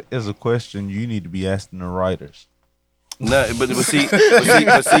 That is a question you need to be asking the writers. No, but see,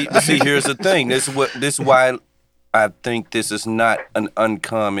 here's the thing. This is why I think this is not an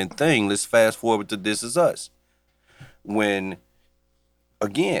uncommon thing. Let's fast forward to This Is Us. When,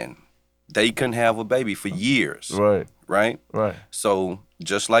 again, they couldn't have a baby for years. Right. So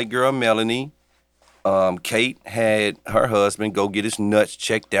just like girl Melanie, Kate had her husband go get his nuts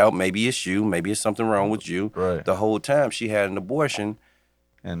checked out. Maybe it's you. Maybe it's something wrong with you. Right. The whole time she had an abortion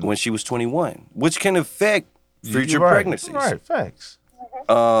And when she was 21, which can affect future right. pregnancies. Right, facts.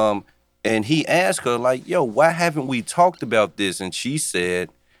 And he asked her, like, yo, why haven't we talked about this? And she said,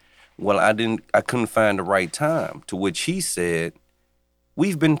 well, I couldn't find the right time. To which he said,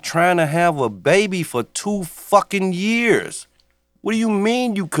 we've been trying to have a baby for 2 fucking years. What do you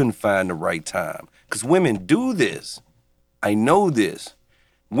mean you couldn't find the right time? Because women do this. I know this.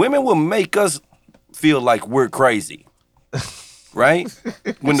 Women will make us feel like we're crazy. Right?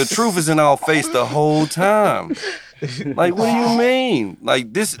 When the truth is in our face the whole time. Like, what do you mean?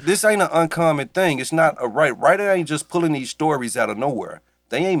 Like, this ain't an uncommon thing. It's not a writer ain't just pulling these stories out of nowhere.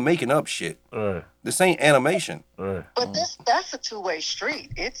 They ain't making up shit. Right. This ain't animation. Right. But that's a two-way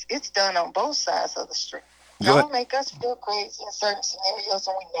street. It's done on both sides of the street. Go ahead. Don't make us feel crazy in certain scenarios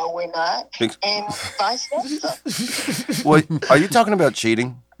and we know we're not, and vice versa. What, are you talking about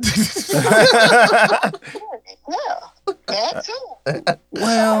cheating? Yeah, that too.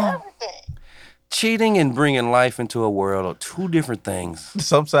 Well, Everything. cheating and bringing life into a world are 2 different things.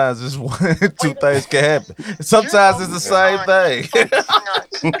 Sometimes it's 2 things can happen. Sometimes it's the same thing.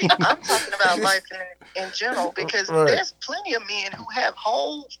 I'm talking about life in general because there's plenty of men who have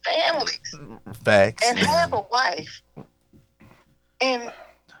whole families Facts. and have a wife, and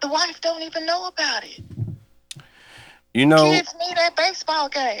the wife don't even know about it. You know, Kids meet at baseball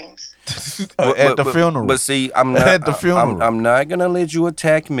games. At the funeral. But see, I'm not At the funeral. I'm not gonna let you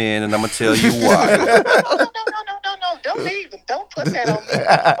attack men, and I'm gonna tell you why. No. Don't even. Don't put that on me,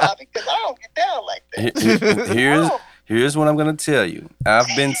 Bobby, because I don't get down like that. Here's what I'm gonna tell you. I've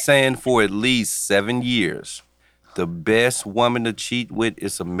been saying for at least 7 years, the best woman to cheat with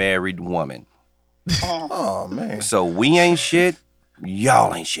is a married woman. Oh man. So we ain't shit,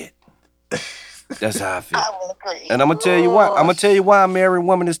 y'all ain't shit. That's how I feel. I will agree. And I'm gonna tell you why. I'm gonna tell you why a married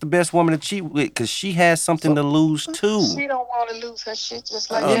woman is the best woman to cheat with, because she has something to lose too. She don't want to lose her shit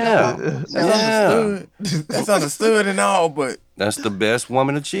just like Yeah. That's understood. That's understood and all, but That's the best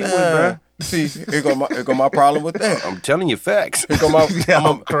woman to cheat with, bro. see, here go my problem with that. I'm telling you facts. Here go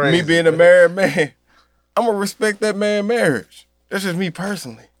me being a married man. I'm gonna respect that man's marriage. That's just me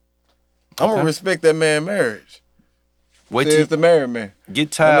personally. I'm gonna respect that man's marriage. Wait Says till the married man.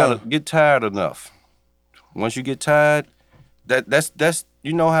 get tired enough. Once you get tired, that's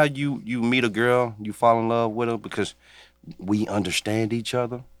you know how you meet a girl, you fall in love with her because we understand each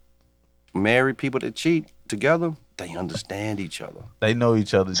other. Married people that cheat together, they understand each other. They know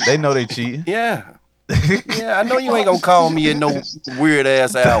each other. They know they cheating. Yeah. Yeah, I know you ain't gonna call me at no weird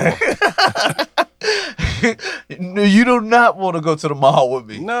ass hour. You do not want to go to the mall with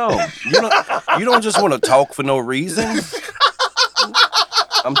me. No, you don't just want to talk for no reason.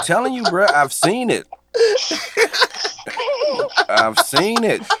 I'm telling you, bro, I've seen it. I've seen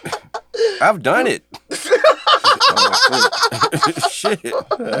it. I've done it. Shit.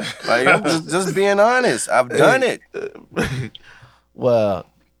 Like, I'm just being honest. I've done it. Well,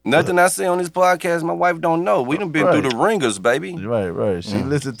 nothing I say on this podcast, my wife don't know. We done been through the ringers, baby. Right. She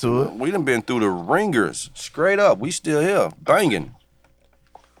listened to it. We done been through the ringers. Straight up. We still here. Banging.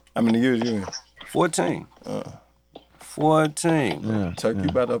 How many years you in? 14. 14. Yeah. Turkey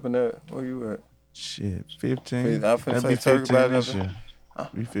about up in there. Where you at? Shit, 15. I finna That'd be say 15 Turkey this about year.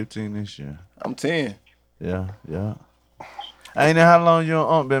 Be 15 this year. I'm 10. Yeah. Ain't know how long your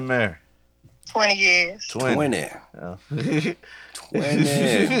aunt been married? 20 years. 20. Yeah. 20.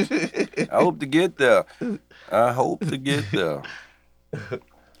 I hope to get there.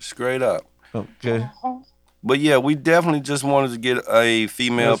 Straight up. Okay. But yeah, we definitely just wanted to get a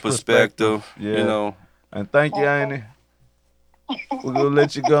female perspective. Yeah. You know. And thank you, Annie. We're gonna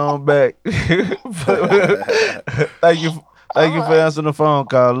let you go on back. Thank you for answering the phone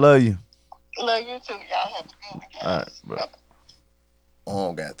call. Love you. Love you too. Y'all have to be in the game. All right, bro.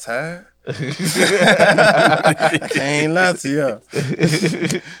 Oh, got tired. I ain't lie to y'all.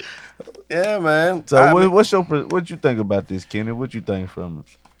 Yeah, man. So what you think about this, Kenny? What you think from it?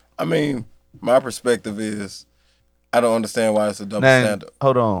 I mean, my perspective is I don't understand why it's a double standard.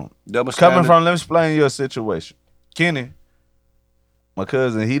 Hold on. Double Coming standard. from, let me explain your situation. Kenny, my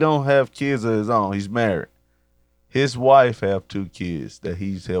cousin, he don't have kids of his own. He's married. His wife have 2 kids that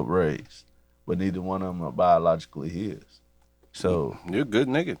he's helped raise, but neither one of them are biologically his. So You're a good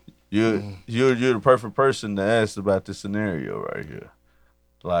nigga. you're the perfect person to ask about this scenario right here.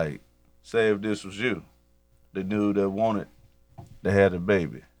 Like, say if this was you, the dude that wanted to have a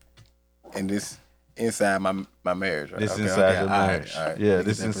baby. And this inside my marriage, right? This Okay, inside okay, your all right, marriage. all right. Yeah, Get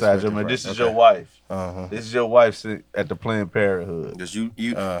this that inside your perspective marriage. right. This is Okay. your wife. Uh-huh. This is your wife at the Planned Parenthood. Because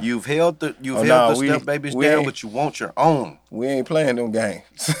you've held the no, step babies we down, ain't- but you want your own. We ain't playing them games.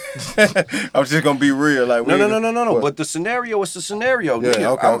 I'm just gonna be real. Like No. What? But the scenario is the scenario. Yeah, nigga.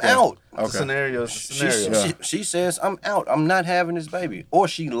 okay, I'm okay. out. The scenario is the scenario. She says, I'm out. I'm not having this baby. Or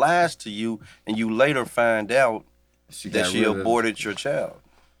she lies to you and you later find out that got she rid of it. aborted your child.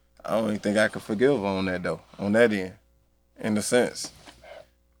 I don't even think I could forgive her on that though. On that end, in the sense,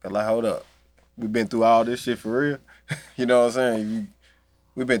 'cause like, hold up, we've been through all this shit for real. You know what I'm saying?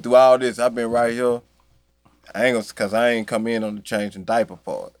 We've been through all this. I've been right here. Cause I ain't come in on the changing diaper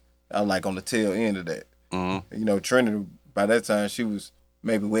part. I'm like on the tail end of that. Mm-hmm. You know, Trinity, by that time she was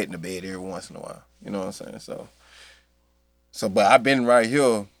maybe wet in the bed every once in a while. You know what I'm saying? So, but I've been right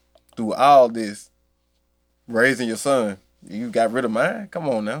here through all this, raising your son. You got rid of mine? Come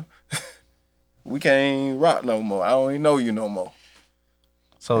on now. We can't rock no more. I don't even know you no more.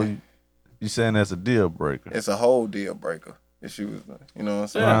 So you saying that's a deal breaker? It's a whole deal breaker. If she was, you know what I'm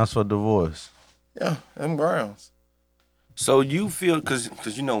saying? Grounds for divorce. Yeah, them grounds. So you feel, because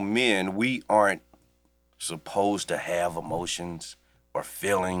you know, men, we aren't supposed to have emotions or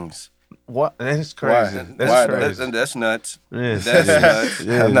feelings. What? That's crazy. Why? That's Why crazy. That's nuts. Yes. That's nuts.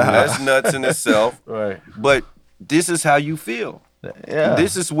 Yeah. That's nuts in itself. Right. But this is how you feel. Yeah.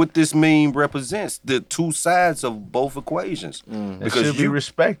 This is what this meme represents, the 2 sides of both equations. It should be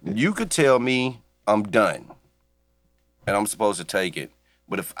respected. You could tell me I'm done and I'm supposed to take it.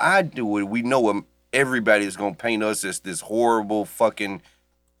 But if I do it, we know everybody is going to paint us as this horrible fucking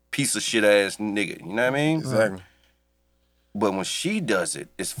piece of shit ass nigga. You know what I mean? Exactly. But when she does it,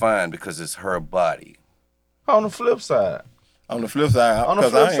 it's fine because it's her body. On the flip side. On the flip side, On the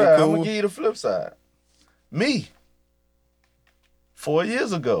because flip I ain't side, I'm cool. gonna give you the flip side. Me, 4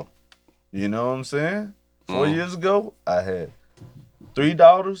 years ago, you know what I'm saying? 4 years ago, I had 3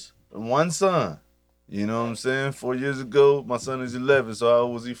 daughters and 1 son. You know what I'm saying? 4 years ago, my son is 11. So how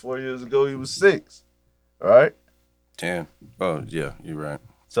old was he 4 years ago? He was 6. All right? 10. Oh, yeah, you're right.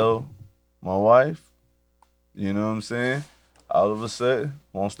 So my wife, you know what I'm saying, all of a sudden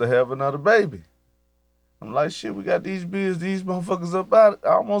wants to have another baby. I'm like, shit, we got these motherfuckers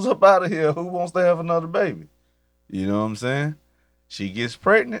almost up out of here. Who wants to have another baby? You know what I'm saying? She gets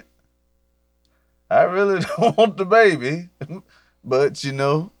pregnant. I really don't want the baby, but you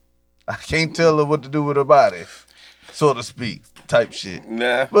know, I can't tell her what to do with her body, so to speak, type shit.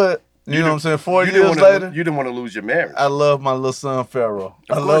 Nah. But you know what I'm saying? 4 You didn't years wanna- later, You didn't want to lose your marriage. I love my little son Pharaoh.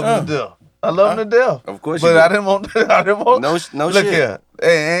 I course, love him to death. I love him to death. Of course But you I do. didn't want. I didn't want. No Look shit. here,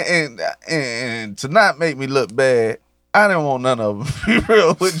 and to not make me look bad, I didn't want none of them. Be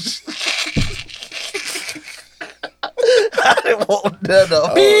real with you. I didn't want none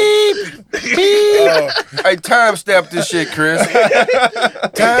of them. Hey, time stamp this shit, Chris.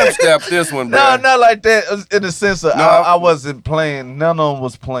 Time stamp this one, bro. No, not like that. In the sense of I wasn't playing. None of them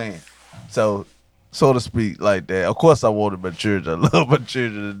was playing. So to speak, like that. Of course, I wanted my children. I love my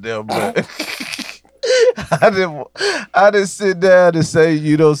children to death, but I didn't sit down and say,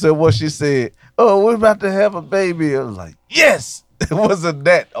 say what she said. Oh, we're about to have a baby. I was like, yes. It wasn't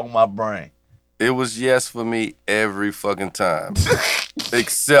that on my brain. It was yes for me every fucking time,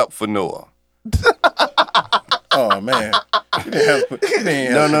 except for Noah. Oh man, no.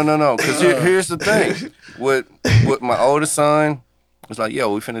 Because here's the thing: with my oldest son, it's like,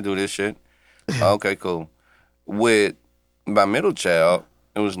 yo, we finna do this shit. Okay, cool. With my middle child,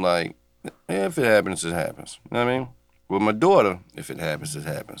 it was like, if it happens, it happens. You know what I mean? With my daughter, if it happens, it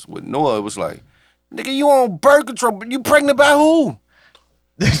happens. With Noah, it was like, nigga, you on birth control, but you pregnant by who?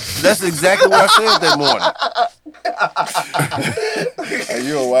 That's exactly what I said that morning. Hey,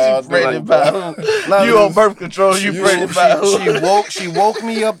 you a wild Pregnant by who? No, you on birth control, you pregnant by who? She woke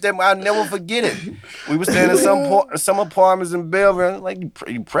me up that I'll never forget it. We were staying in some apartments in Belleville. Like,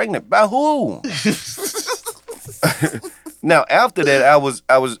 you pregnant by who? Now after that, I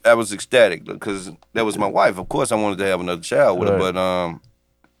was ecstatic because that was my wife. Of course, I wanted to have another child with her, but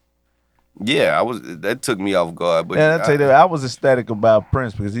yeah, that took me off guard. But I tell you that I was ecstatic about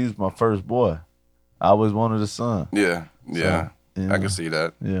Prince because he was my first boy. I always wanted a son. Yeah. I can see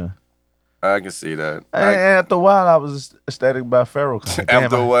that. Yeah. I can see that. And after a while, I was ecstatic about Pharaoh.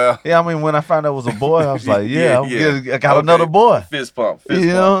 After a while? Yeah, I mean, when I found out it was a boy, I was like, I got Okay. another boy. Fist pump. You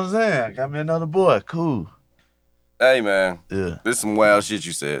know what I'm saying? I got me another boy. Cool. Hey, man. Yeah. This is some wild shit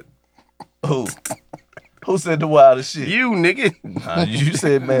you said. Who? Who said the wildest shit? You, nigga. Nah, you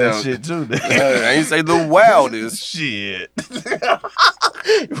said mad shit too. I ain't say the wildest. Shit.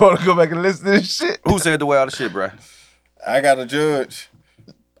 You want to go back and listen to this shit? Who said the wildest shit, bro? I got a judge.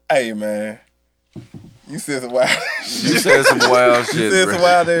 Hey man, you said some wild. You said some wild shit. You said bro. some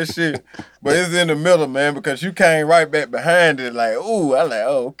wild ass shit, but it's in the middle, man, because you came right back behind it. Like, ooh, I like,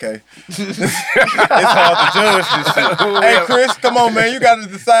 oh, okay. It's hard to judge this shit. Hey, Chris, come on, man, you got to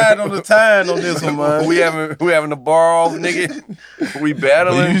decide on the time on this one, man. We having the bar off, nigga. We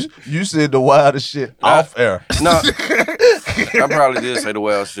battling. You said the wildest shit off air. No, I probably did say the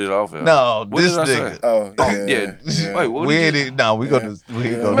wild shit off air. No, What this did I say? nigga. Oh, Yeah. Wait, what We did ain't you? even, no, we gonna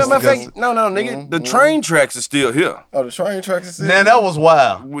Matter of fact, no, nigga. The train tracks is still here. Oh, the train tracks is Now that was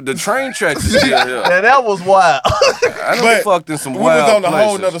wild. The train tracks is still here. Now that was wild. I done But fucked in some we wild was on a places.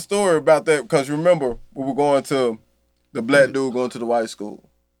 whole nother story about that because remember we were going to the black dude going to the white school.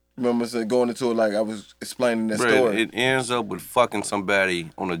 Remember going into it like I was explaining that Bruh, story. it ends up with fucking somebody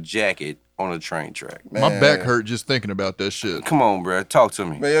on a jacket on a train track. Man. My back hurt just thinking about that shit. Come on, bruh. Talk to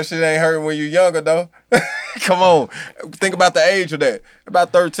me. Man, your shit ain't hurting when you younger though. Come on, think about the age of that.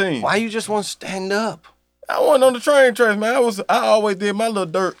 About 13. Why you just want to stand up? I wasn't on the train tracks, man. I always did my little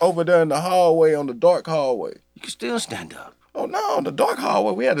dirt over there in the hallway on the dark hallway. You can still stand up. Oh no, the dark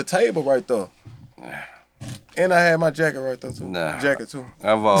hallway. We had a table right there. And I had my jacket right there too. Nah. Jacket too.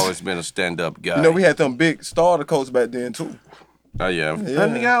 I've always been a stand-up guy. You know, we had them big starter coats back then too. Oh, yeah. Yeah. That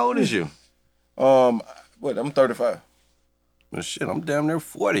nigga, how old is you? What? I'm 35. Well, shit, I'm damn near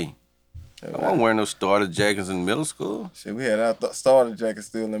 40. I wasn't wearing no starter jackets in middle school. Shit, we had our starter jackets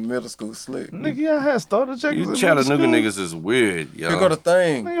still in middle school slick. Nigga, y'all had starter jackets. You in Chattanooga middle school? niggas is weird, yo. Here go the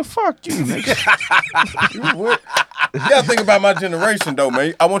thing. Nigga, fuck you, nigga. You what? You gotta think about my generation though,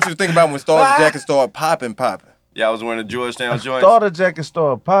 man. I want you to think about when starter jackets started popping. Y'all was wearing the Georgetown joints? Starter jacket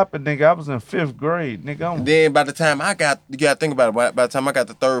started popping, nigga. I was in 5th grade, nigga. And then by the time you gotta think about it. By the time I got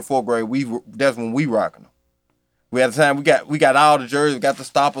to 3rd, 4th grade, that's when we rocking them. We had the time we got all the jerseys, we got the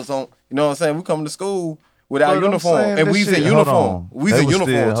stoppers on. You know what I'm saying? We come to school with our uniform, and we was in uniform. We was in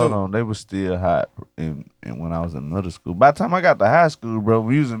uniform too. Hold on, they was still hot in when I was in middle school. By the time I got to high school, bro,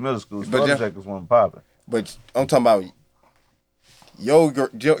 we was in middle school. Starter jackets wasn't popping. But I'm talking about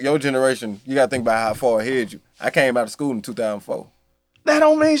your generation. You gotta think about how far ahead you. I came out of school in 2004. That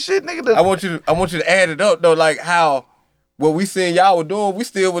don't mean shit, nigga. I want you to add it up though, like how what we seen y'all were doing, we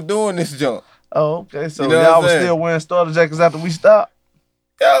still were doing this junk. Oh, okay. So You know what y'all I'm was saying? still wearing starter jackets after we stopped?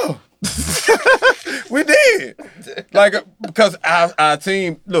 Yo, we did. Like because our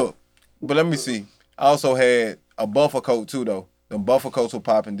team look, but let me see. I also had a buffer coat too though. The buffer coats were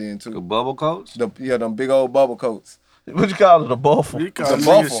popping then The too. bubble coats? Them big old bubble coats. What you call it, a buffer? You call The this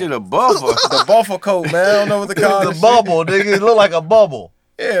buffer. nigga shit a buffer. The buffer coat, man. I don't know what they call The it. bubble, nigga. It look like a bubble.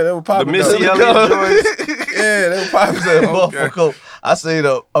 Yeah, they were The popping. Missy though. Elliott joints? Yeah, they were popping. That buffer coat. I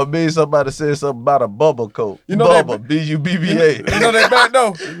seen somebody said something about a bubble coat. You know Bubba, that- B-U-B-B-A. You know they back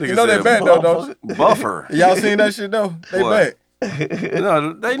though. You know they said back though, don't you? Buffer. Y'all seen that shit though? They What? back.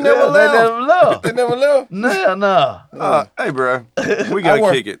 No, they never left. They never left. No. Hey, bro, we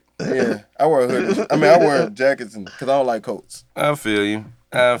gotta kick it. Yeah, I wear hoodies. I mean, I wear jackets because I don't like coats. I feel you.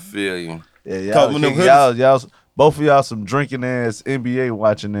 Yeah, y'all, both of y'all some drinking ass NBA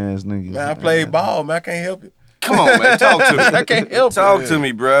watching ass niggas. Man, I played ball, man. I can't help it. Come on, man, talk to me. I can't help it. Talk to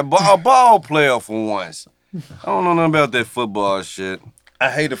me, bro. A ball player for once. I don't know nothing about that football shit.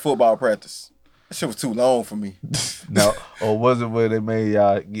 I hated football practice. That shit was too long for me. No, or was it where they made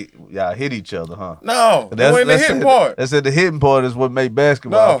y'all hit each other, huh? No, that wasn't the hitting part. They said the hitting part is what made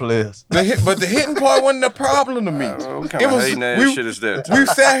basketball players. But the hitting part wasn't the problem to me. What kind of hating ass shit is that? We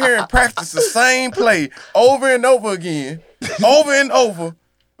sat here and practiced the same play over and over again, over and over.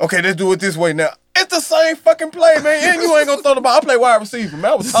 Okay, let's do it this way now. It's the same fucking play, man. And you ain't gonna throw the ball. I play wide receiver,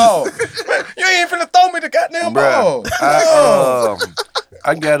 man. I was tall. Man, you ain't finna throw me the goddamn ball.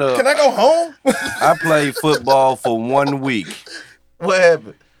 I got a. Can I go home? I played football for 1 week. What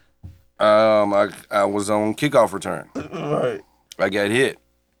happened? I was on kickoff return. Right. I got hit.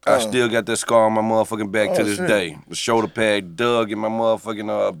 I still got that scar on my motherfucking back to this day. The shoulder pad dug in my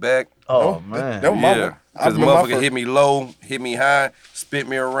motherfucking back. Oh man. That was Yeah, because the motherfucker hit me low, hit me high, spit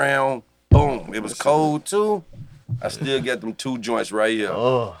me around. Boom. It was cold too. I still got them 2 joints right here.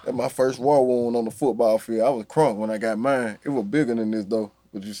 Oh. That's my first war wound on the football field. I was crunk when I got mine. It was bigger than this though,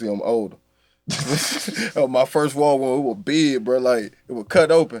 but you see I'm older. My first war wound, it was big, bro. Like it was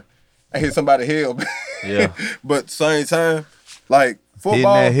cut open. I hit somebody head. Yeah. But same time, like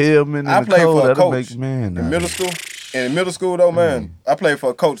football, hitting that helmet I played for a coach in middle school. And in middle school though, man, I played for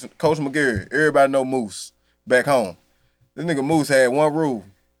a Coach McGarry. Everybody know Moose back home. This nigga Moose had one rule.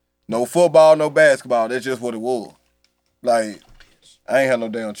 No football, no basketball. That's just what it was. Like, I ain't had no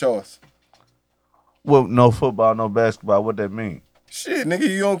damn choice. Well, no football, no basketball. What that mean? Shit, nigga,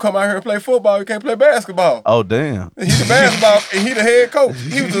 you don't come out here and play football, you can't play basketball. Oh, damn. He the basketball, and he the head coach.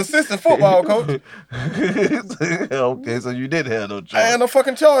 He was the assistant football coach. Okay, so you did have no choice. I had no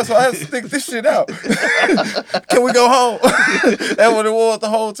fucking choice, so I had to stick this shit out. Can we go home? That's what it was the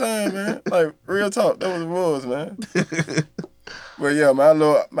whole time, man. Like, real talk, that what it was, man. But yeah,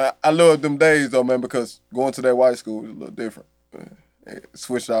 man, I love them days though, man, because going to that white school was a little different. It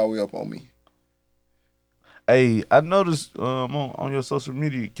switched all the way up on me. Hey, I noticed on your social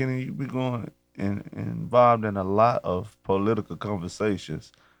media, Kenny, you be going involved in a lot of political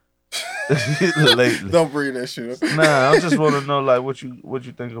conversations lately. Don't bring that shit up. Nah, I just want to know like what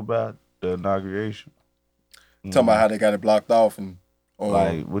you think about the inauguration. Talking about how they got it blocked off and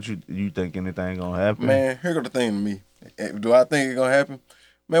like what you think anything gonna happen? Man, here go the thing to me. Do I think it's gonna happen?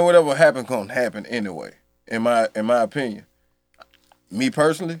 Man, whatever happens gonna happen anyway. In my opinion. Me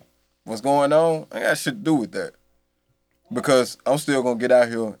personally, what's going on, I got shit to do with that. Because I'm still gonna get out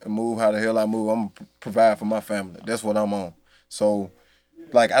here and move how the hell I move. I'm gonna provide for my family. That's what I'm on. So,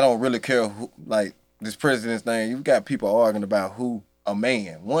 like, I don't really care who, like, this president's thing. You got people arguing about who a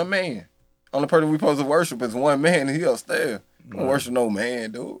man. One man. Only person we supposed to worship is one man, and he upstairs. I don't worship no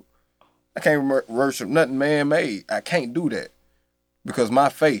man, dude. I can't worship nothing man-made. I can't do that. Because my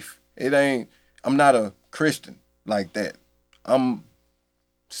faith, I'm not a Christian like that. I'm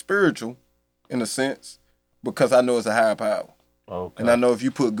spiritual in a sense because I know it's a higher power. Okay. And I know if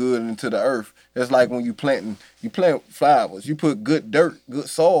you put good into the earth, it's like when you plant flowers. You put good dirt, good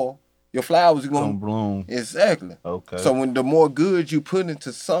soil, your flowers are going to bloom. Exactly. Okay. So when the more good you put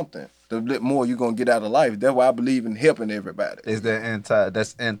into something, the more you're going to get out of life. That's why I believe in helping everybody. Is that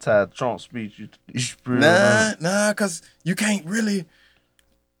anti-Trump speech you Nah, because you can't really,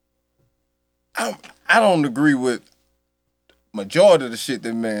 I don't agree with majority of the shit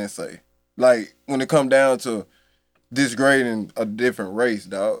that man say. Like, when it come down to disgrading a different race,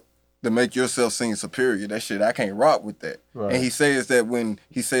 dog, to make yourself seem superior, that shit, I can't rock with that. Right. And he says that when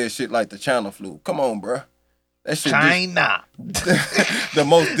he says shit like the China flu. Come on, bruh. That shit China. The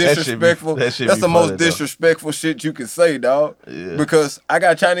most disrespectful. That's the most disrespectful shit you can say, dog. Yeah. Because I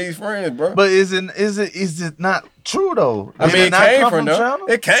got Chinese friends, bro. But is it not true though? I mean, it came from them.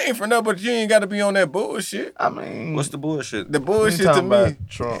 It came from them, but you ain't got to be on that bullshit. I mean, what's the bullshit? The bullshit to me,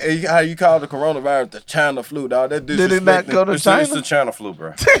 Trump. How you call the coronavirus the China flu, dog? That disrespect. Did it not go to China? It's the China flu,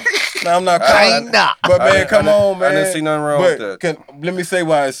 bro. No, I'm not calling it. But man, come on, man. I didn't see nothing wrong with that. Let me say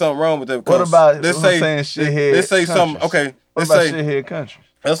why it's something wrong with that. What about let's say something. Okay, what about shithead countries?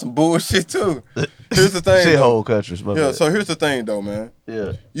 That's some bullshit too. Here's the thing. Shithole countries. Yeah. So here's the thing, though, man.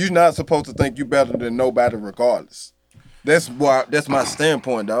 Yeah. You're not supposed to think you better than nobody, regardless. That's why. That's my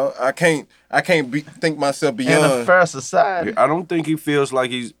standpoint, dog. I can't think myself In a beyond. fair society. I don't think he feels like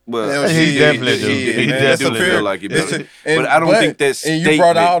he's. Well, Hell, He shit, definitely do. shit, He man. definitely That's a feel like he it's does. a- and- But I don't think that and you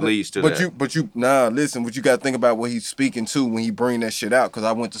brought statement out leads to but that. listen, what you got to think about what he's speaking to when he bring that shit out. Because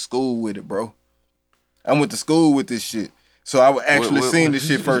I went to school with it, bro. I went to school with this shit, so I was actually seeing this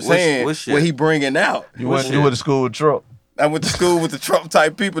shit firsthand. what shit? What he bringing out. You went to school with Trump. I went to school with the Trump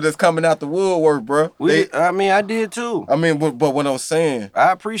type people that's coming out the woodwork, bro. I did too. I mean, but what I'm saying,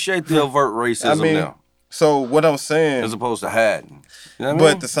 I appreciate the overt racism I mean, now, so what I'm saying, as opposed to hiding. You know what I but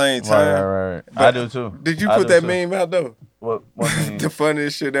mean? at the same time, Right. But I do too. did you I put do that too. meme out though? What meme? The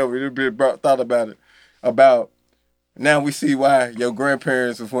funniest shit ever. Thought about it. About now we see why your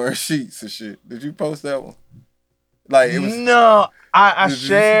grandparents was wearing sheets and shit. Did you post that one? Like it was. No, I Did you-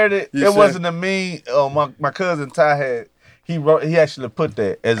 shared it. you It shared- wasn't a meme. My cousin Ty had. He actually put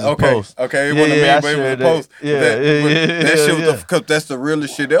that as his Okay, post. okay, it Yeah, wasn't yeah, a I meme, but it was a shared that. post. Yeah, that, yeah, but yeah, that shit yeah. was cause that's the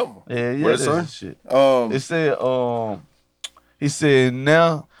realest shit ever. Yeah, What it say? that's shit. It said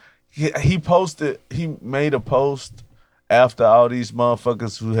now he made a post after all these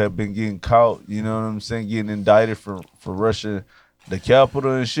motherfuckers who have been getting caught, you know what I'm saying, getting indicted for rushing the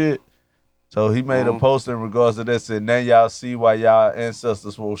Capitol and shit. So he made a post in regards to that, said, now y'all see why y'all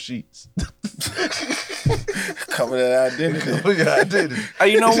ancestors wore sheets. Cover that identity. Yeah, I did it.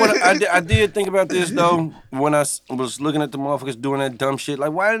 You know what? I did think about this though when I was looking at the motherfuckers doing that dumb shit.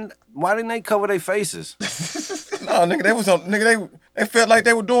 Like, why didn't they cover their faces? No, nigga, they was on. Nigga, they felt like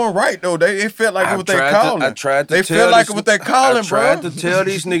they were doing right though. It felt like it was they calling. I tried to They tell felt like this- it was they calling, I tried bro. to tell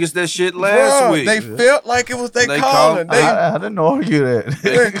these niggas that shit last Bruh, week. They felt like it was they They calling. called- I didn't argue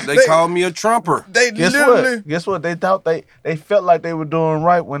that. They called me a trumper. They Guess literally. what? Guess what? They thought they felt like they were doing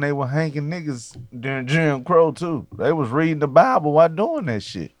right when they were hanging niggas during Jim Crow too. They was reading the Bible while doing that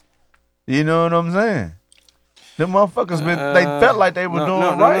shit. You know what I'm saying? Them motherfuckers they felt like they were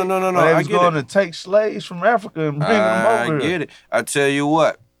doing right. No. When they I was get going it. to take slaves from Africa and bring them I over. get it. I tell you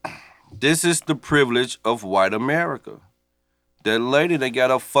what, this is the privilege of white America. That lady that got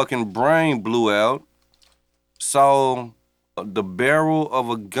her fucking brain blew out saw the barrel of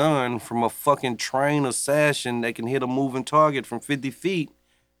a gun from a fucking trained assassin that can hit a moving target from 50 feet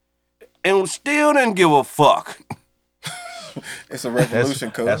and still didn't give a fuck. It's a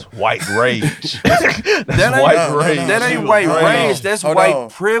revolution, cuz. That's white rage. That ain't white rage. That She ain't was white right. rage. That's Hold white on.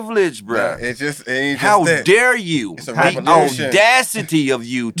 privilege, Nah, bruh. it ain't just How that. dare you? It's a The revolution. audacity of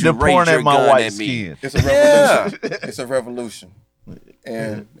you to They're raise pouring your at my gun white at me. skin. It's a revolution. It's a revolution.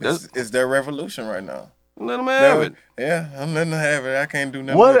 And it's their revolution right now. Let them have it. Yeah, I'm letting them have it. I can't do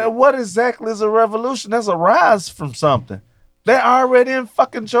nothing with it. What exactly is a revolution? That's a rise from something. They're already in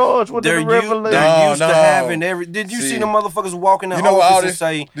fucking charge with the revolution. They're used No, to no. having every. Did you see the motherfuckers walk in the You know what all office and this-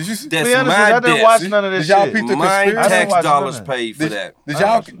 say, did you see- "That's Be honest with you, my I didn't watch desk. none of this Did y'all shit. peep the My conspiracy? I didn't tax watch dollars none of paid for that." Did I y'all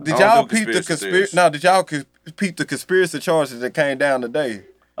don't peep do the conspiracy conspiracy? theories. No, did y'all peep the conspiracy charges that came down today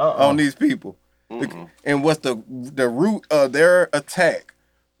on these people? And what's the root of their attack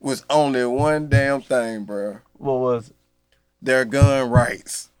was only one damn thing, bro. What was it? Their gun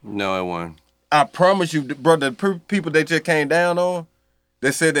rights. No, it wasn't. I promise you, bro, the people that just came down on,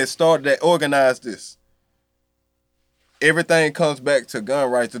 they said that organized this. Everything comes back to gun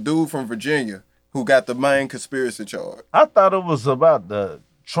rights. The dude from Virginia who got the main conspiracy charge. I thought it was about the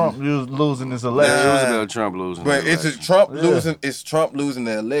Trump losing his It election. was about Trump losing. But the it's election. Trump Yeah. losing. It's Trump losing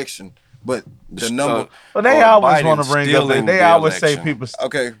the election. But the number. But they always Biden want to bring up. stealing They the always say election. people.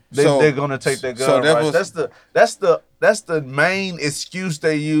 Okay, They're gonna take their gun so that rights. was- That's the main excuse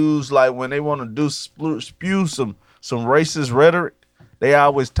they use. Like when they want to spew some racist rhetoric, they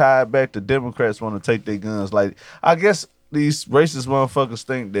always tie it back to Democrats want to take their guns. Like I guess these racist motherfuckers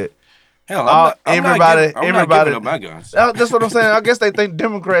think that. Hell, everybody- I'm not giving up my guns. That's what I'm saying. I guess they think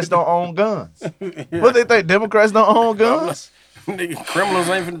Democrats don't own guns. What they think Democrats don't own guns? Nigga, criminals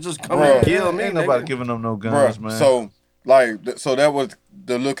ain't finna just come Bruh. and kill me. Ain't nigga. nobody giving them no guns, Bruh, man. so that was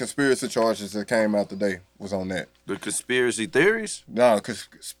the little conspiracy charges that came out today was on that. The conspiracy theories. No,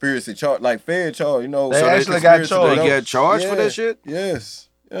 conspiracy charge, like Fed charge, you know. They so actually got conspiracy- charged. They got charged for Yeah, that shit. Yes,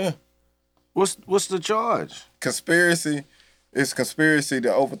 yeah. What's the charge? Conspiracy, it's conspiracy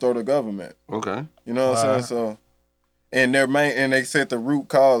to overthrow the government. Okay. You know what I'm saying? So, and they said the root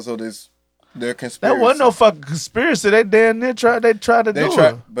cause of this They're conspiracy. That wasn't no fucking conspiracy. They damn near tried to do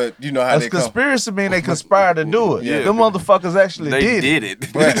it. But you know how That's they come. conspiracy mean they conspired to do it. Yeah. Them motherfuckers actually They did did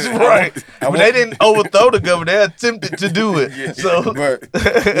it. That's right. But they didn't overthrow the government. They attempted to do it. So But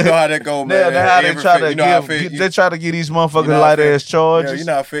you know how that go, man. Now how they Every try fa- to you know how give, fa- they try to give these motherfuckers you know how light fa- ass charges. Yeah, you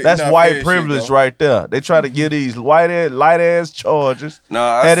know how fa- That's you know how white fair privilege shit go. right there. They try to give these light ass charges. No,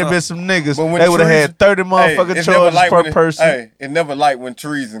 I Had it saw- been some niggas, But when they would have had 30 Hey, motherfucking it's never charges light per when person. Hey, it never light when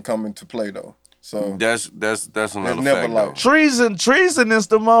treason come into play though. So That's another never fact. like- though. Treason is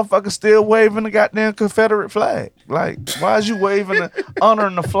the motherfucker still waving the goddamn Confederate flag. Like, why is you waving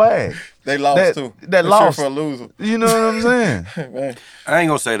honoring the flag? they lost too. That They lost. cheering for a loser. You know what I'm saying? Man, I ain't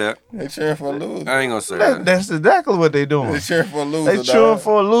gonna say that. they cheering for a loser. I ain't gonna say that. That's exactly what they doing. They cheering for a loser. They cheering dog.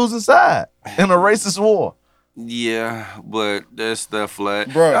 for a losing side in a racist war. Yeah, but that's that flag.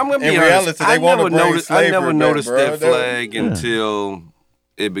 Bruh, I'm gonna be in honest. reality, they I wanna never bring noticed. I slavery never back, noticed bruh. that flag until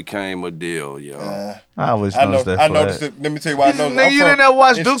it became a deal, yo. I always I know. noticed that I flag. noticed it. Let me tell you why I noticed. Nigga, you didn't ever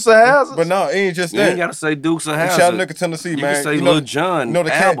watch Dukes of Hazzard? But no, it ain't just You ain't that. gotta say Dukes of Hazzard. Chattanooga, Tennessee, You man. can say You know- Lil Jon you know the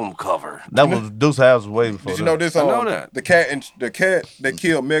cat- album cover. That was Dukes of Hazzard way before Did you that. know this? I know that. The cat that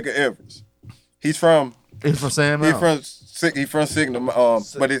killed Medgar Evers. He's from. He's from Sand He Mountain. from Signal.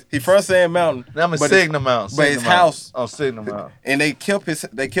 But he from Sand Mountain. I'm in but Signal Mountain. but his house. On Signal Mountain. And they kept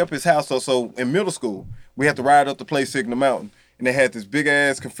his house. So in middle school, we had to ride up to play Signal Mountain, and they had this big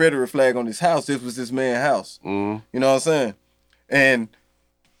ass Confederate flag on his house. This was this man's house. Mhm. You know what I'm saying? And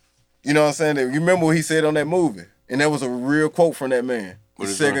you know what I'm saying? You remember what he said on that movie? And that was a real quote from that man. What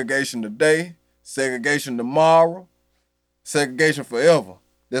is Segregation today, segregation tomorrow, segregation forever.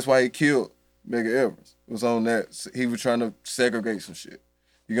 That's why he killed Medgar Evers. It was on that. He was trying to segregate some shit.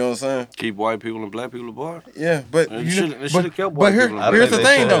 You know what I'm saying? Keep white people and black people apart. Yeah, but It you should- know, it shoulda kept but white here, people in here's black the people.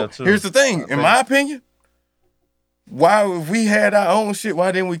 thing They though. should too. Here's the thing. In my opinion, why if we had our own shit,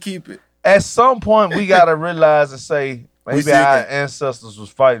 why didn't we keep it? At some point, we got to realize and say, maybe said our that. ancestors was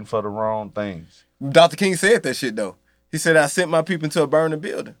fighting for the wrong things. Dr. King said that shit though. He said, "I sent my people into a burning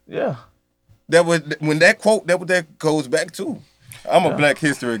building." Yeah. That was when that quote. That what that goes back to. I'm a Black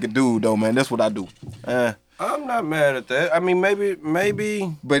History dude though, man. That's what I do. I'm not mad at that. I mean,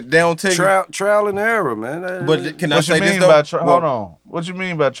 maybe But they don't take. trial and error, man. But can I What you say this mean though? by Well, hold on? What you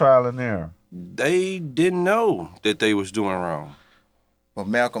mean by trial and error? they didn't know that they was doing wrong. But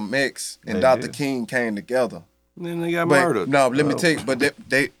Malcolm X and They Dr. did. King came together. And then they got But murdered. no, let me tell you. But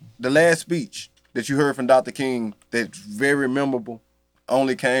the last speech that you heard from Dr. King that's very memorable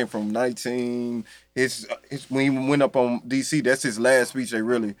only came from 19. It's when he went up on DC. That's his last speech. They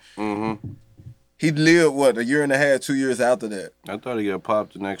really. Mm-hmm. He lived what, a year and a half, 2 years after that. I thought he got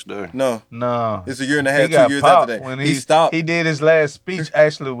popped the next day. No, No. it's a year and a He half, got 2 years popped after that. when He stopped. He did his last speech.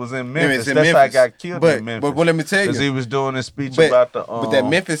 Actually, was in Memphis. It's in That's how he Memphis. got killed but, in Memphis. But let me tell because he you, was doing a speech but, about the. but that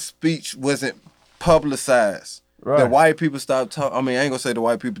Memphis speech wasn't publicized. Right. The white people stopped talking. I mean, I ain't gonna say the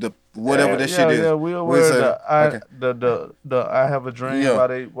white people. The whatever that shit is. Yeah, we aware say- of okay. the I have a dream. Yeah. Why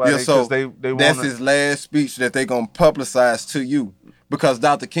they? So Because they that's wanna, his last speech that they gonna publicize to you, because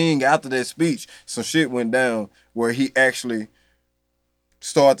Dr. King after that speech, some shit went down where he actually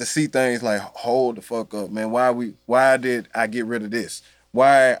started to see things like, hold the fuck up, man. Why did I get rid of this?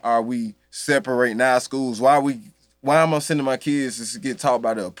 Why are we separating our schools? Why am I sending my kids to get taught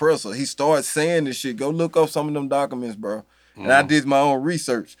by the oppressor? He started saying this shit. Go look up some of them documents, bro. And I did my own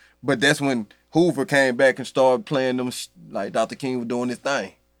research. But that's when Hoover came back and started playing them like Dr. King was doing his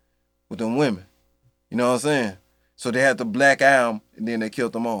thing with them women. You know what I'm saying? So they had the black eye him, and then they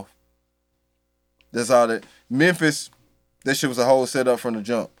killed them off. That's all that. Memphis, that shit was a whole setup from the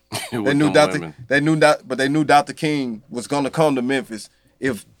jump. With They knew them women. they knew Dr. King was gonna come to Memphis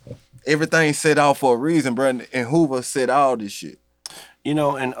if everything set out for a reason, bro. And Hoover said all this shit. You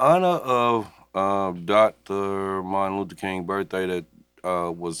know, in honor of Dr. Martin Luther King birthday that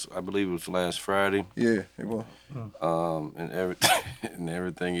was, I believe it was last Friday, Yeah, it was. and everything and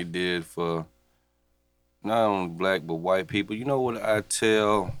everything he did for not only black but white people. You know what I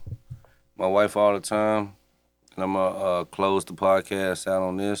tell my wife all the time, and I'm gonna close the podcast out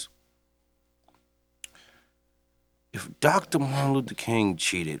on this. If Dr. Martin Luther King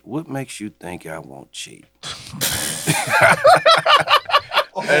cheated, what makes you think I won't cheat?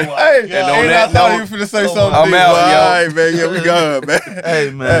 Hey, And on and I that thought note, you were finna say something. I'm big, out, boy. yo. All right, man. Yeah, we good, man. Hey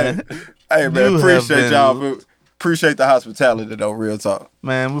man, Hey, man. You Appreciate have y'all. been- Appreciate the hospitality, though. Real talk.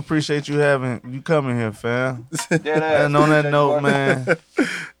 man, we appreciate you coming here, fam. And on that note, man,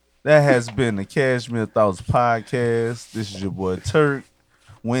 that has been the Cashmere Thoughts podcast. This is your boy Turk.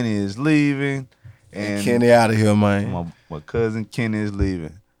 Winnie is leaving, and Kenny out of here, man. my cousin Kenny is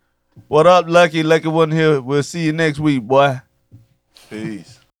leaving. What up, Lucky? Lucky wasn't here. We'll see you next week, boy.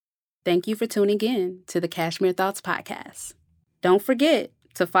 Peace. Thank you for tuning in to the Cashmere Thoughts Podcast. Don't forget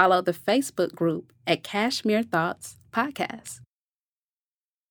to follow the Facebook group at Cashmere Thoughts Podcast.